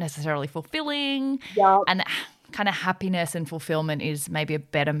not necessarily fulfilling. Yeah. And kind of happiness and fulfillment is maybe a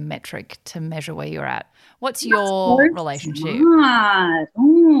better metric to measure where you're at. What's your relationship? Smart.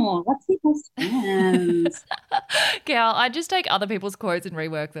 Oh, let's be best friends. Gal, I just take other people's quotes and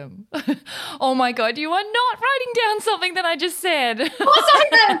rework them. Oh my God, you are not writing down something that I just said. Oh,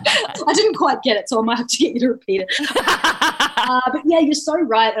 sorry. I didn't quite get it, so I might have to get you to repeat it. But yeah, you're so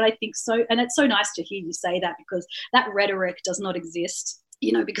right. And I think so. And it's so nice to hear you say that, because that rhetoric does not exist,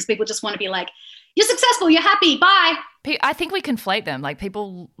 because people just want to be like, you're successful, you're happy, bye. I think we conflate them. Like,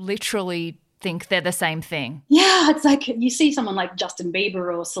 people literally think they're the same thing. Yeah, it's like you see someone like Justin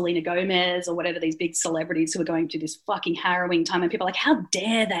Bieber or Selena Gomez or whatever, these big celebrities who are going through this fucking harrowing time, and people are like, how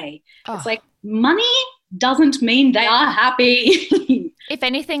dare they? Oh. It's like, money doesn't mean they are happy. If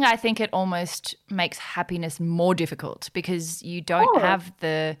anything, I think it almost makes happiness more difficult, because you don't have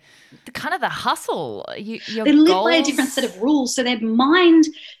the kind of the hustle. They live by a different set of rules, so their mind,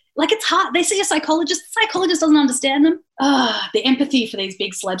 like, it's hard. They see a psychologist. The psychologist doesn't understand them. The empathy for these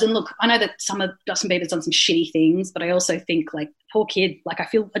big celebs. And look, I know that some of Justin Bieber's done some shitty things, but I also think, like, poor kid, like,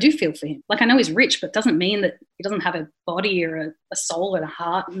 I do feel for him. Like, I know he's rich, but it doesn't mean that he doesn't have a body or a soul and a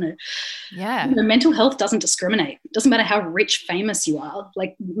heart. And mental health doesn't discriminate. It doesn't matter how rich, famous you are.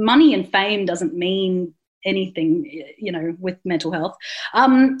 Like, money and fame doesn't mean anything, with mental health.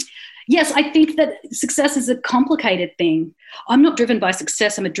 Yes, I think that success is a complicated thing. I'm not driven by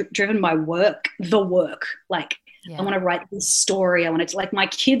success. I'm driven by work, the work. Like, I want to write this story. I want to, like, my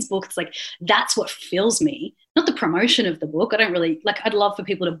kids' book, it's like, that's what fills me, not the promotion of the book. I don't really, like, I'd love for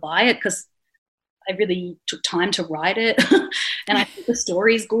people to buy it because I really took time to write it and I think the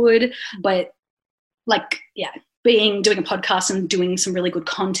story's good. But, like, doing a podcast and doing some really good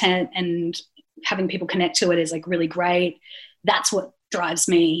content and having people connect to it is, like, really great. That's what drives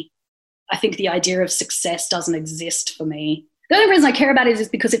me. I think the idea of success doesn't exist for me. The only reason I care about it is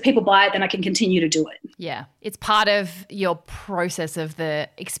because if people buy it, then I can continue to do it. Yeah. It's part of your process of the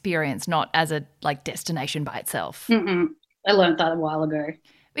experience, not as a, like, destination by itself. I learned that a while ago.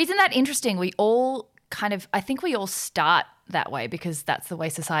 Isn't that interesting? I think we all start that way because that's the way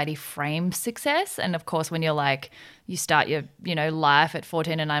society frames success. And of course, when you're like, you start your, life at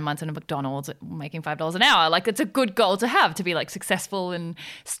 14 and 9 months in a McDonald's making $5 an hour, like, it's a good goal to have, to be, like, successful and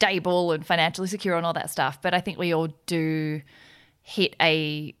stable and financially secure and all that stuff. But I think we all do hit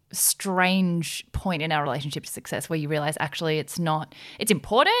a strange point in our relationship to success where you realize actually it's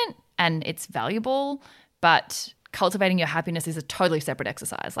important and it's valuable, but cultivating your happiness is a totally separate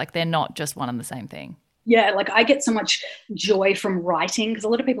exercise. Like, they're not just one and the same thing. Yeah, like, I get so much joy from writing because a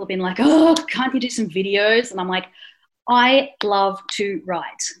lot of people have been like, oh, can't you do some videos? And I'm like, I love to write.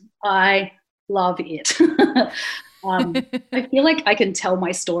 I love it. I feel like I can tell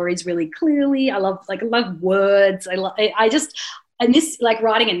my stories really clearly. I love words. And this, like,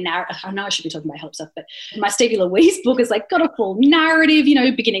 writing a narrative, I know I should be talking about help stuff, but my Stevie Louise book has, like, got a full narrative,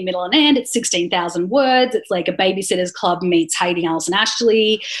 beginning, middle, and end. It's 16,000 words. It's like a Babysitter's Club meets Hating Alison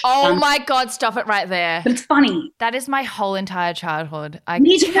Ashley. Oh, my God, stop it right there. But it's funny. That is my whole entire childhood. I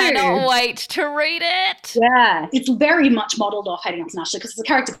Me too. cannot wait to read it. Yeah. It's very much modelled off Hating Alison Ashley because it's a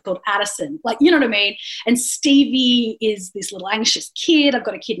character called Addison. Like, you know what I mean? And Stevie is this little anxious kid. I've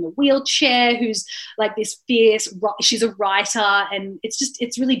got a kid in a wheelchair who's, like, this fierce, she's a writer. And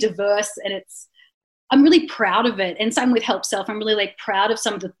it's really diverse, and I'm really proud of it. And same with Help Self. I'm really, like, proud of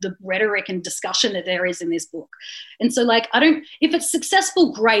some of the rhetoric and discussion that there is in this book. And so, like, if it's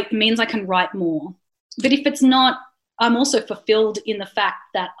successful, great, it means I can write more. But if it's not, I'm also fulfilled in the fact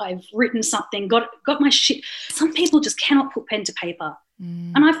that I've written something, got my shit. Some people just cannot put pen to paper.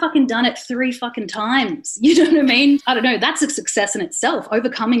 And I've fucking done it 3 fucking times. You know what I mean? I don't know. That's a success in itself.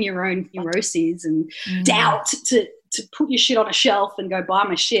 Overcoming your own neuroses and doubt to put your shit on a shelf and go buy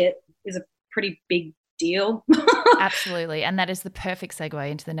my shit is a pretty big deal. Absolutely. And that is the perfect segue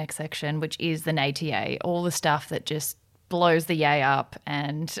into the next section, which is the NATA, all the stuff that just blows the yay up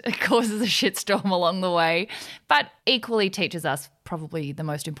and causes a shitstorm along the way, but equally teaches us probably the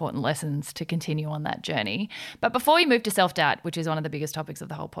most important lessons to continue on that journey. But before we move to self-doubt, which is one of the biggest topics of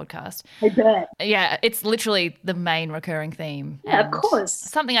the whole podcast. I bet. Yeah, it's literally the main recurring theme. Yeah, of course.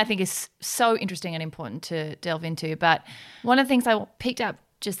 Something I think is so interesting and important to delve into. But one of the things I picked up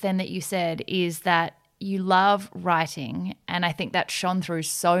just then that you said is that you love writing, and I think that shone through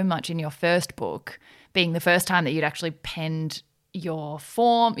so much in your first book, being the first time that you'd actually penned your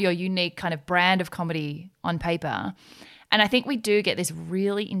form, your unique kind of brand of comedy on paper. And I think we do get this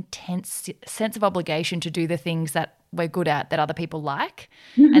really intense sense of obligation to do the things that we're good at that other people like.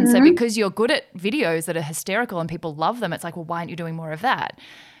 Mm-hmm. And so because you're good at videos that are hysterical and people love them, it's like, well, why aren't you doing more of that?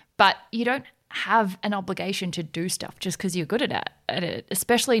 But you don't have an obligation to do stuff just because you're good at it,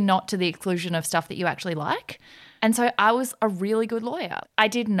 especially not to the exclusion of stuff that you actually like. And so I was a really good lawyer. I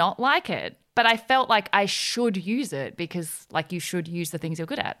did not like it, but I felt like I should use it because like you should use the things you're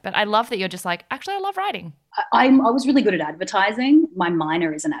good at. But I love that you're just like, actually, I love writing. I was really good at advertising. My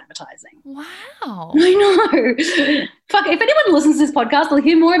minor is in advertising. Wow. I know. Fuck, if anyone listens to this podcast, they'll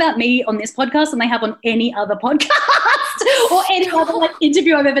hear more about me on this podcast than they have on any other podcast or any other like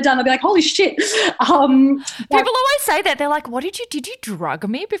interview I've ever done. They'll be like, holy shit. People always say that. They're like, did you drug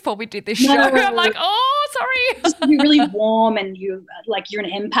me before we did this show? I'm like, oh, sorry. You're really warm and you're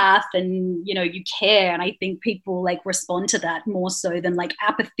an empath and, you know, you care. And I think people like respond to that more so than like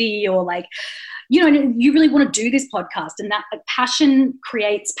apathy or like, you know, you really want to do this podcast, and that like, passion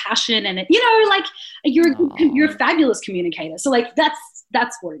creates passion, and it, you know, like you're a fabulous communicator. So like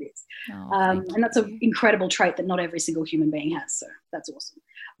that's what it is, and that's an incredible trait that not every single human being has. So that's awesome.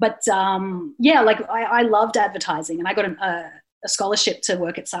 But yeah, like I loved advertising, and I got a scholarship to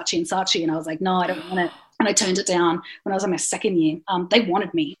work at Saatchi & Saatchi, and I was like, no, I don't want it. And I turned it down when I was in my second year. They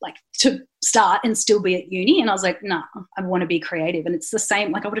wanted me like to start and still be at uni. And I was like, no, I want to be creative. And it's the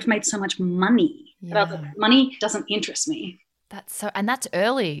same, like I would have made so much money. Yeah. But I was like, money doesn't interest me. And that's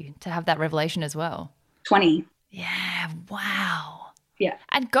early to have that revelation as well. 20. Yeah. Wow. Yeah.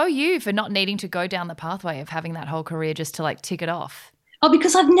 And go you for not needing to go down the pathway of having that whole career just to like tick it off. Oh,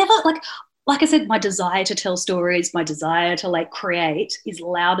 because I've never like I said, my desire to tell stories, my desire to like create is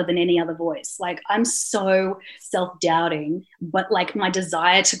louder than any other voice. Like I'm so self-doubting, but like my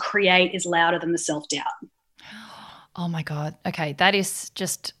desire to create is louder than the self-doubt. Oh my God. Okay. That is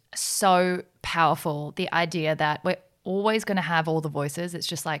just so powerful. The idea that we're always going to have all the voices. It's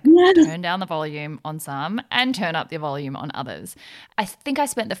just like turn down the volume on some and turn up the volume on others. I think I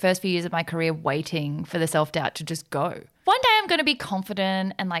spent the first few years of my career waiting for the self-doubt to just go. One day I'm going to be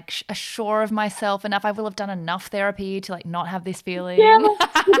confident and like sure of myself enough. I will have done enough therapy to like not have this feeling. Yeah,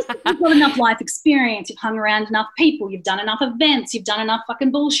 you've got enough life experience. You've hung around enough people. You've done enough events. You've done enough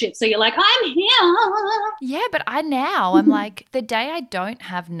fucking bullshit. So you're like, I'm here. Yeah, but I'm like, the day I don't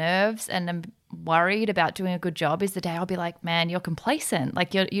have nerves and I'm worried about doing a good job is the day I'll be like, man, you're complacent.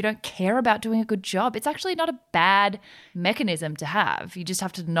 Like you don't care about doing a good job. It's actually not a bad mechanism to have. You just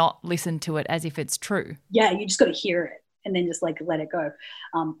have to not listen to it as if it's true. Yeah, you just got to hear it and then just like let it go,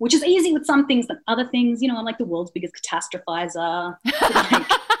 which is easy with some things, but other things, you know, I'm like the world's biggest catastrophizer. Like,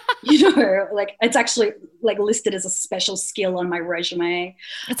 you know, like it's actually like listed as a special skill on my resume.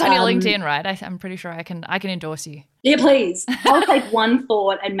 It's on your LinkedIn, right? I'm pretty sure I can endorse you. Yeah, please. I'll take one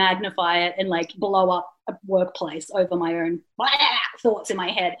thought and magnify it and like blow up a workplace over my own thoughts in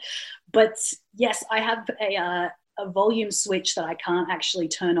my head. But yes, I have a volume switch that I can't actually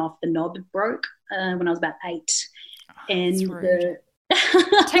turn off. The knob broke when I was about 8. And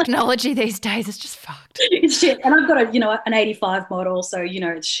technology these days is just fucked. It's shit. And I've got an 85 model, so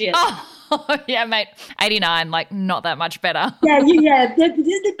it's shit. Oh yeah, mate. 89, like not that much better. Yeah. They're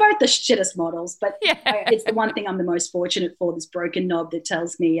both the shittest models, but it's the one thing I'm the most fortunate for, this broken knob that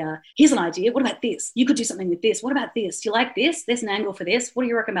tells me, here's an idea. What about this? You could do something with this. What about this? Do you like this? There's an angle for this. What do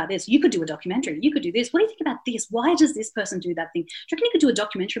you reckon about this? You could do a documentary. You could do this. What do you think about this? Why does this person do that thing? Do you reckon you could do a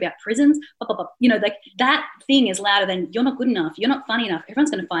documentary about prisons? Blah, blah, blah. Like that thing is louder than you're not good enough. You're not funny enough.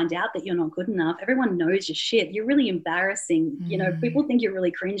 Everyone's going to find out that you're not good enough. Everyone knows your shit. You're really embarrassing. People think you're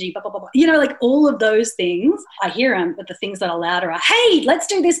really cringy, blah, blah, blah, blah. Like all of those things, I hear them, but the things that are louder are, hey, let's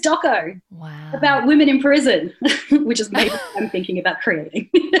do this doco about women in prison, which is maybe I'm thinking about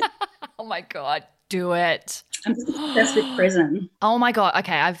creating. Oh my God, do it. I'm just obsessed with prison. Oh my God.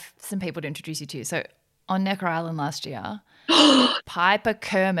 Okay, I've some people to introduce you to. So on Necker Island last year, Piper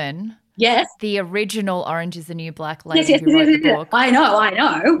Kerman. Yes. The original Orange is the New Black lady yes, who wrote the book. I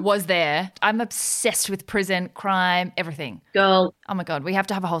know. Was there. I'm obsessed with prison, crime, everything. Girl. Oh my God, we have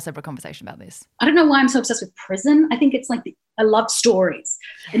to have a whole separate conversation about this. I don't know why I'm so obsessed with prison. I think it's like I love stories.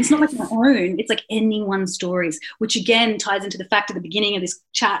 And it's not like my own. It's like anyone's stories, which again ties into the fact at the beginning of this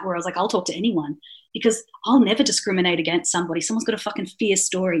chat where I was like, I'll talk to anyone. Because I'll never discriminate against somebody. Someone's got a fucking fierce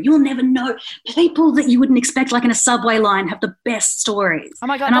story. You'll never know. People that you wouldn't expect, like in a subway line, have the best stories. Oh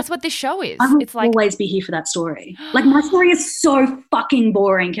my God, that's what this show is. I will always be here for that story. Like my story is so fucking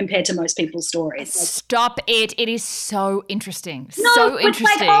boring compared to most people's stories. Stop it. It is so interesting. No, so it's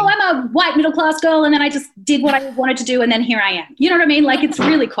interesting. like, I'm a white middle class girl and then I just did what I wanted to do and then here I am. You know what I mean? Like it's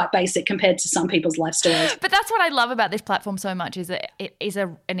really quite basic compared to some people's life stories. But that's what I love about this platform so much is that it is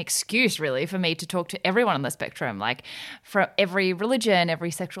an excuse really for me to talk talk to everyone on the spectrum, like for every religion,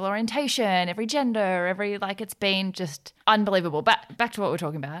 every sexual orientation, every gender, it's been just unbelievable. But back to what we're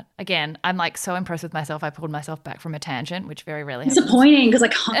talking about. Again, I'm like so impressed with myself. I pulled myself back from a tangent, which very rarely happens. Disappointing because I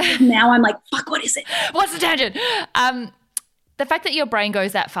can't. Now I'm like, fuck, what is it? What's the tangent? The fact that your brain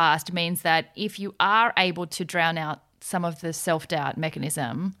goes that fast means that if you are able to drown out some of the self-doubt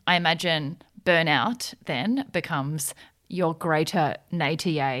mechanism, I imagine burnout then becomes your greater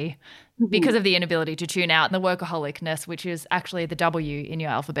nadir because of the inability to tune out, and the workaholicness, which is actually the W in your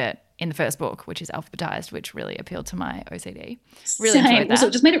alphabet in the first book, which is alphabetized, which really appealed to my OCD. Really enjoyed that. Also,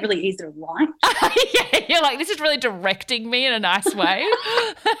 it just made it really easy to write. Yeah, you're like, this is really directing me in a nice way.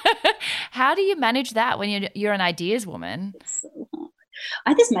 How do you manage that when you're an ideas woman? It's so hard.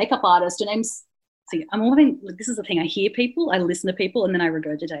 I had this makeup artist. Her name's I'm all having, this is the thing, I hear people, I listen to people, and then I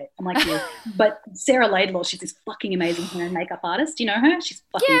regurgitate. I'm like, yeah. But Sarah Laidlaw, she's this fucking amazing hair and makeup artist. Do you know her? She's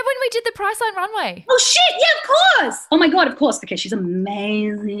fucking... Yeah, when we did the Priceline runway. Oh, shit, yeah, of course. Oh, my God, of course, because she's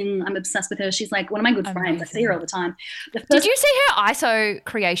amazing. I'm obsessed with her. She's like one of my good friends. I see her all the time. Did you see her ISO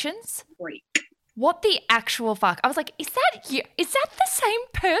creations? Freak. What the actual fuck? I was like, is that you? Is that the same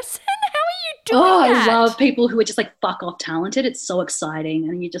person? How are you doing that? I love people who are just like fuck off talented. It's so exciting.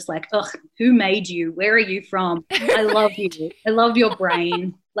 And you're just like, ugh, who made you? Where are you from? I love you. I love your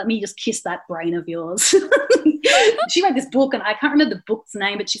brain. Let me just kiss that brain of yours. She wrote this book, and I can't remember the book's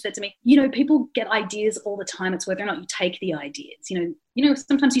name, but she said to me, people get ideas all the time. It's whether or not you take the ideas.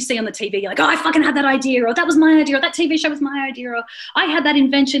 Sometimes you see on the TV, you're like, oh, I fucking had that idea, or that was my idea, or that TV show was my idea, or I had that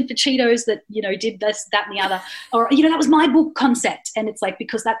invention for Cheetos that, did this, that, and the other, or, that was my book concept. And it's like,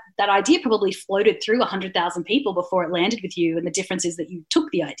 because that idea probably floated through 100,000 people before it landed with you, and the difference is that you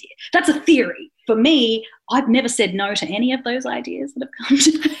took the idea. That's a theory. For me, I've never said no to any of those ideas that have come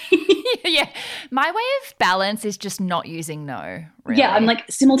to me. Yeah. My way of balance is just not using no, really. Yeah, I'm like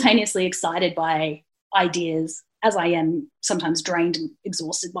simultaneously excited by ideas as I am sometimes drained and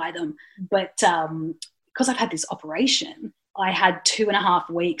exhausted by them. But because I've had this operation, I had 2.5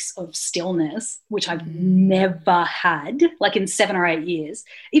 weeks of stillness, which I've never had, like in 7 or 8 years.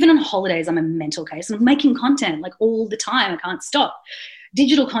 Even on holidays, I'm a mental case. I'm making content like all the time. I can't stop.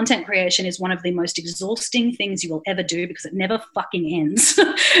 Digital content creation is one of the most exhausting things you will ever do because it never fucking ends.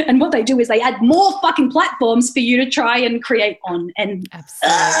 And what they do is they add more fucking platforms for you to try and create on. And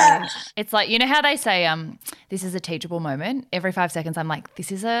absolutely. It's like, how they say this is a teachable moment. Every 5 seconds I'm like,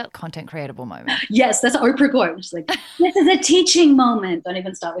 this is a content creatable moment. Yes, that's an Oprah quote. She's like, this is a teaching moment. Don't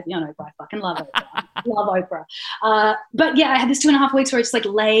even start with Oprah. I fucking love Oprah. Love Oprah. But yeah, I had this 2.5 weeks where I just like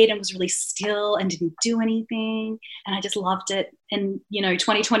laid and was really still and didn't do anything. And I just loved it. And,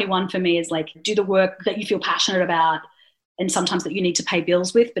 2021 for me is like do the work that you feel passionate about and sometimes that you need to pay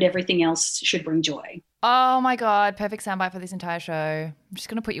bills with, but everything else should bring joy. Oh, my God. Perfect soundbite for this entire show. I'm just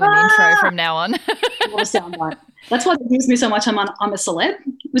going to put you in the intro from now on. I love a soundbite. That's why they use me so much. I'm a celeb.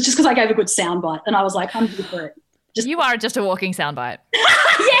 It was just because I gave a good soundbite and I was like, I'm here for it. You are just a walking soundbite.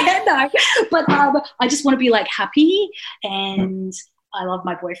 Yeah, no. But I just want to be like happy, and I love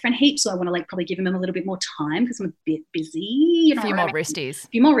my boyfriend heaps, so I want to like probably give him a little bit more time because I'm a bit busy. A few more resties. A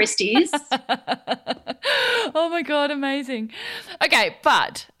few more resties. Oh my God, amazing. Okay,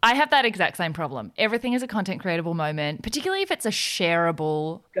 but I have that exact same problem. Everything is a content creatable moment, particularly if it's a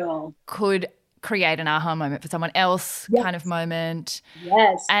shareable, could create an aha moment for someone else kind of moment.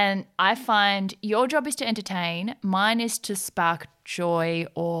 Yes. And I find your job is to entertain. Mine is to spark joy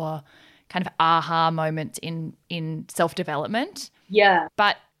or kind of aha moments in self-development. Yeah.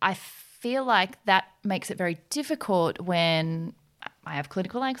 But I feel like that makes it very difficult when I have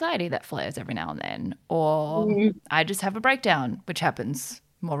clinical anxiety that flares every now and then, or I just have a breakdown, which happens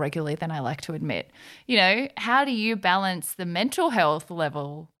more regularly than I like to admit. How do you balance the mental health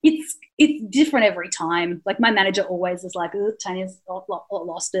level? It's different every time. Like my manager always is like, Tanya's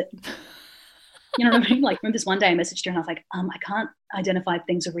lost it. You know what I mean? Like, remember this one day I messaged her and I was like, I can't identify if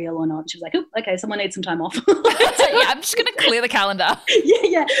things are real or not. She was like, oh, okay, someone needs some time off. Yeah, I'm just going to clear the calendar.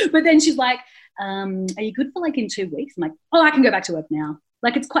 Yeah. But then she's like, are you good for like in 2 weeks? I'm like, oh, I can go back to work now.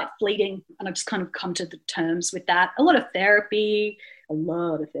 Like it's quite fleeting. And I've just kind of come to the terms with that. A lot of therapy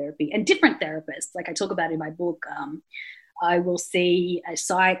and different therapists. Like I talk about in my book, I will see a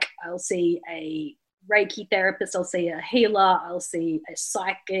psych, I'll see a Reiki therapist, I'll see a healer, I'll see a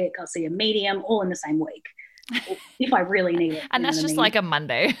psychic, I'll see a medium, all in the same week if I really need it. And that's just like a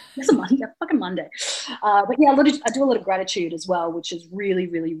Monday. It's a Monday, fucking Monday. But yeah, I do a lot of gratitude as well, which is really,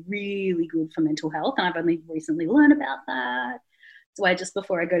 really, really good for mental health. And I've only recently learned about that. So just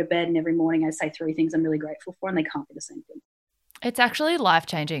before I go to bed and every morning I say 3 things I'm really grateful for, and they can't be the same thing. It's actually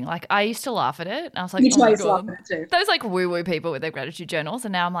life-changing. Like, I used to laugh at it. And I was like, Me oh too, I my used to laugh God. at it too. Those like woo-woo people with their gratitude journals.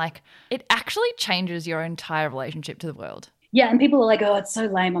 And now I'm like, it actually changes your entire relationship to the world. Yeah, and people are like, oh, it's so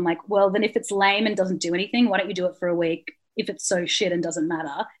lame. I'm like, well, then if it's lame and doesn't do anything, why don't you do it for a week? If it's so shit and doesn't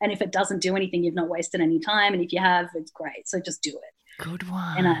matter. And if it doesn't do anything, you've not wasted any time. And if you have, it's great. So just do it. Good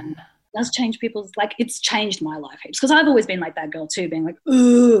one. And it does change people's, like, it's changed my life heaps. Because I've always been like that girl too, being like,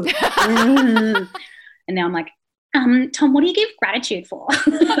 ooh. And now I'm like, Tom, what do you give gratitude for?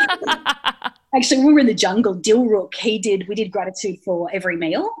 Actually, when we were in the jungle, Dilrook, we did gratitude for every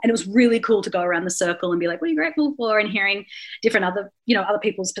meal. And it was really cool to go around the circle and be like, what are you grateful for? And hearing different other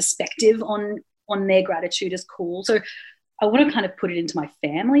people's perspective on their gratitude is cool. So I want to kind of put it into my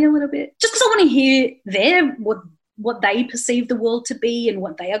family a little bit, just because I want to hear what they perceive the world to be and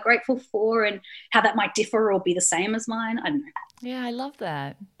what they are grateful for and how that might differ or be the same as mine. I don't know. Yeah, I love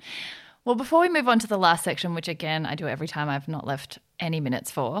that. Well, before we move on to the last section, which again I do every time, I've not left any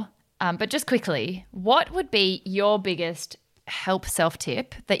minutes for, but just quickly, what would be your biggest help self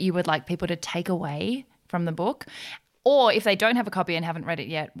tip that you would like people to take away from the book? Or if they don't have a copy and haven't read it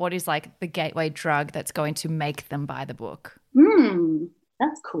yet, what is like the gateway drug that's going to make them buy the book?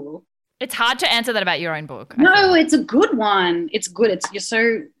 That's cool. It's hard to answer that about your own book. No, it's a good one. It's good. You're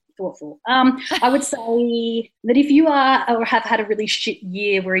so thoughtful. I would say that if you are or have had a really shit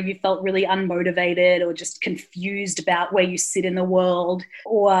year where you felt really unmotivated or just confused about where you sit in the world,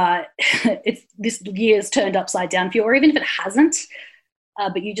 or if this year's turned upside down for you, or even if it hasn't,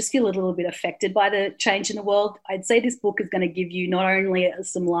 but you just feel a little bit affected by the change in the world, I'd say this book is going to give you not only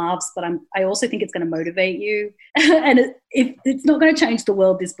some laughs, but I also think it's going to motivate you. And it's not going to change the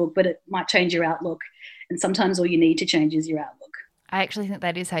world, this book, but it might change your outlook. And sometimes all you need to change is your outlook. I actually think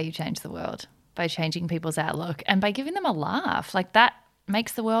that is how you change the world, by changing people's outlook and by giving them a laugh. Like, that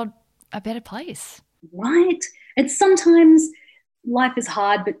makes the world a better place. Right? And sometimes life is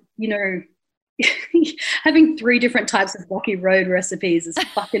hard, but, having 3 different types of rocky road recipes is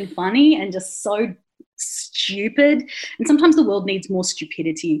fucking funny and just so stupid. And sometimes the world needs more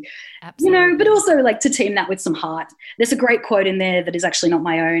stupidity. Absolutely. But also like to team that with some heart. There's a great quote in there that is actually not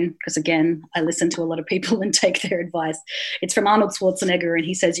my own, because again, I listen to a lot of people and take their advice. It's from Arnold Schwarzenegger, and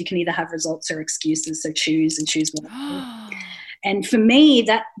he says you can either have results or excuses, so choose one. And for me,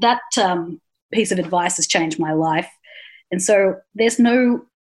 that piece of advice has changed my life. And so there's no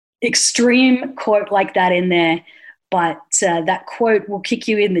extreme quote like that in there, but that quote will kick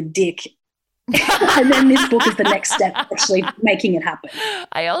you in the dick. And then this book is the next step, actually making it happen.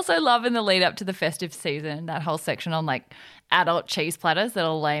 I also love in the lead up to the festive season, that whole section on like adult cheese platters that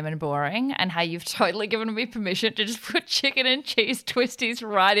are lame and boring, and how you've totally given me permission to just put chicken and cheese twisties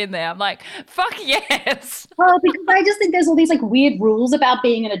right in there. I'm like, fuck yes. Well, because I just think there's all these like weird rules about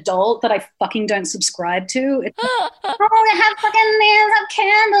being an adult that I fucking don't subscribe to. It's like, have fucking this, have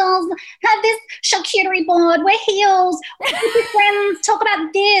candles, have this charcuterie board, wear heels, with your friends, talk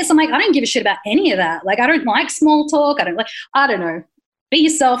about this. I'm like, I don't give a shit about any of that. Like, I don't like small talk. I don't know. Be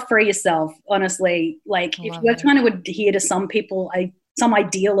yourself, free yourself, honestly. Like, if you're trying to adhere to some people, some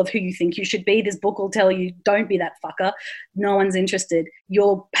ideal of who you think you should be, this book will tell you, don't be that fucker. No one's interested.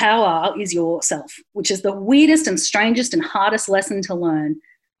 Your power is yourself, which is the weirdest and strangest and hardest lesson to learn.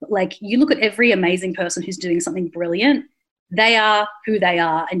 But like, you look at every amazing person who's doing something brilliant, they are who they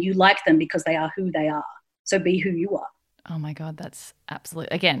are, and you like them because they are who they are. So be who you are. Oh my God, that's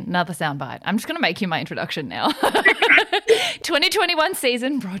absolutely, again, another soundbite. I'm just going to make you my introduction now. 2021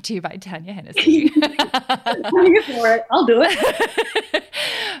 season brought to you by Tanya Hennessy. I'm here for it. I'll do it.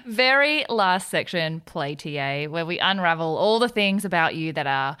 Very last section, Play TA, where we unravel all the things about you that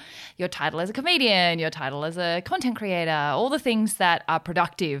are your title as a comedian, your title as a content creator, all the things that are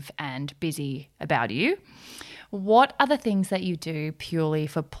productive and busy about you. What are the things that you do purely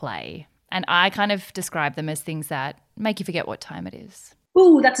for play? And I kind of describe them as things that make you forget what time it is.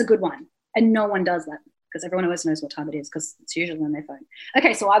 Ooh, that's a good one. And no one does that, because everyone always knows what time it is, because it's usually on their phone.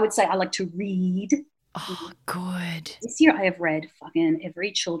 Okay, so I would say I like to read. Oh, good. This year I have read fucking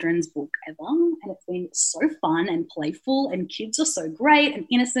every children's book ever, and it's been so fun and playful, and kids are so great and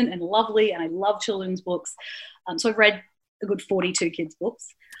innocent and lovely, and I love children's books. So I've read a good 42 kids'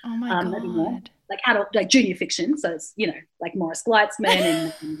 books. Oh my God. Maybe more. Like adult, like junior fiction. So it's, like Morris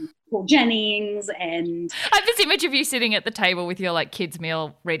Gleitzman and Paul Jennings, and I have this image of you sitting at the table with your like kids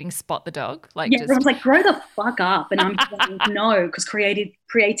meal reading Spot the Dog. Like, everyone's like, grow the fuck up. And I'm like, no, because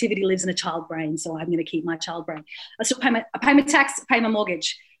creativity lives in a child brain, so I'm going to keep my child brain. I still pay my tax, pay my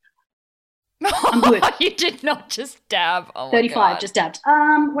mortgage. I'm good. You did not just dab. Oh my 35, God. just dabbed.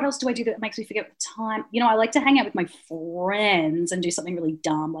 What else do I do that makes me forget the time? You know, I like to hang out with my friends and do something really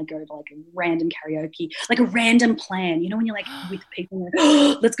dumb, like go to like a random karaoke, like a random plan. You know, when you're like with people, like,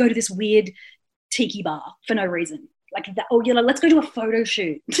 oh, let's go to this weird tiki bar for no reason. Like that, or you know, let's go to a photo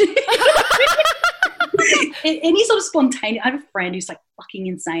shoot. Any sort of spontaneous. I have a friend who's like fucking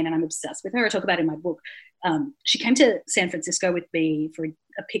insane, and I'm obsessed with her. I talk about it in my book. She came to San Francisco with me for a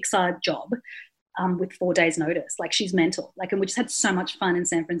Pixar job with 4 days' notice. Like, she's mental. Like, and we just had so much fun in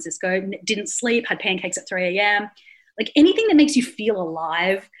San Francisco. Didn't sleep. Had pancakes at 3 a.m. Like, anything that makes you feel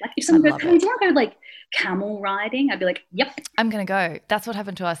alive. Like, if someone goes, "Hey, do you want to go like camel riding?" I'd be like, "Yep, I'm going to go." That's what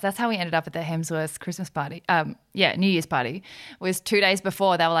happened to us. That's how we ended up at the Hemsworth's Christmas party. New Year's party. It was 2 days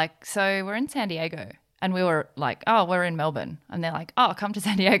before. They were like, "So we're in San Diego." And we were like, "Oh, we're in Melbourne." And they're like, "Oh, come to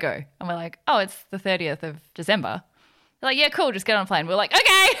San Diego." And we're like, "Oh, it's the 30th of December." They're like, "Yeah, cool, just get on a plane." We're like,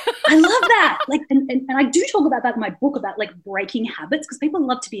 "Okay." I love that. Like, and I do talk about that in my book, about like breaking habits, because people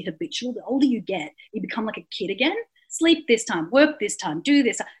love to be habitual. The older you get, you become like a kid again. Sleep this time, work this time, do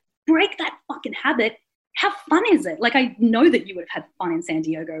this. Break that fucking habit. How fun is it? Like, I know that you would have had fun in San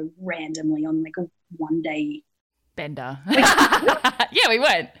Diego randomly on like a 1 day bender. Yeah, we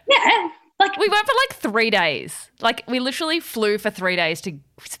went. Yeah. Like, we went for like 3 days. Like, we literally flew for 3 days to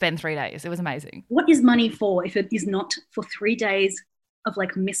spend 3 days. It was amazing. What is money for if it is not for 3 days of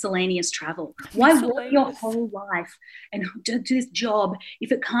like miscellaneous travel? Why work your whole life and do this job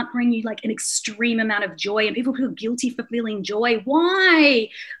if it can't bring you like an extreme amount of joy, and people feel guilty for feeling joy? Why?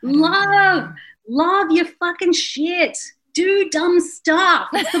 Love your fucking shit. Do dumb stuff.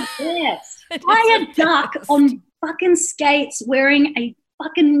 It's the best. Buy a duck on fucking skates wearing a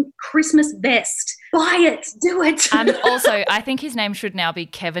fucking Christmas vest. Buy it. Do it. Also, I think his name should now be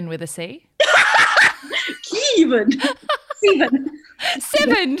Kevin with a C. Kevin.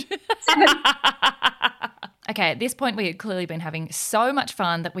 Seven. Okay, at this point we had clearly been having so much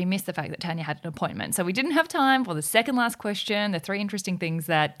fun that we missed the fact that Tanya had an appointment. So we didn't have time for the second last question, the 3 interesting things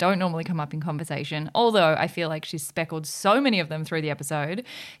that don't normally come up in conversation, although I feel like she's speckled so many of them through the episode.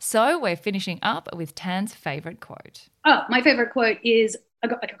 So we're finishing up with Tan's favourite quote. Oh, my favourite quote is, I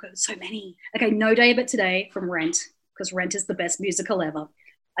got so many. Okay, No Day But Today from Rent, because Rent is the best musical ever.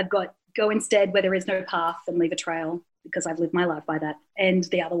 I've got Go Instead Where There Is No Path and Leave a Trail, because I've lived my life by that. And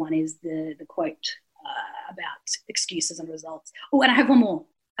the other one is the quote about excuses and results. Oh, and I have one more.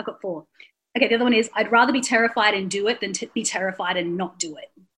 I've got 4. Okay, the other one is, I'd rather be terrified and do it than be terrified and not do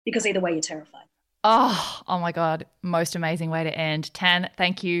it, because either way you're terrified. Oh my God. Most amazing way to end. Tan,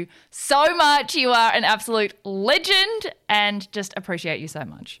 thank you so much. You are an absolute legend, and just appreciate you so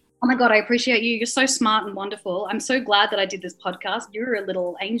much. Oh my God, I appreciate you. You're so smart and wonderful. I'm so glad that I did this podcast. You're a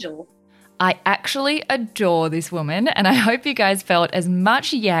little angel. I actually adore this woman, and I hope you guys felt as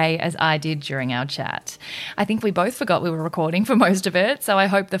much yay as I did during our chat. I think we both forgot we were recording for most of it, so I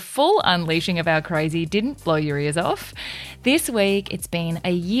hope the full unleashing of our crazy didn't blow your ears off. This week, it's been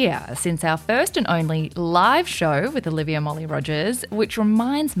a year since our first and only live show with Olivia Molly Rogers, which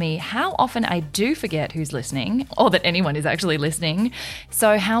reminds me how often I do forget who's listening, or that anyone is actually listening.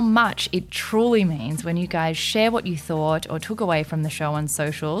 So how much it truly means when you guys share what you thought or took away from the show on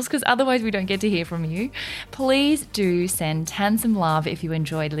socials, because otherwise we don't get to hear from you. Please do send Tan some love if you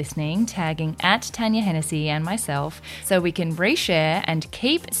enjoyed listening, tagging at Tanya Hennessy and myself, so we can reshare and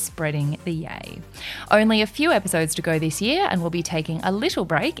keep spreading the yay. Only a few episodes to go this year, and we'll be taking a little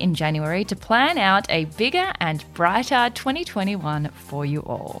break in January to plan out a bigger and brighter 2021 for you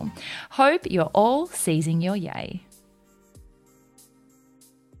all. Hope you're all seizing your yay.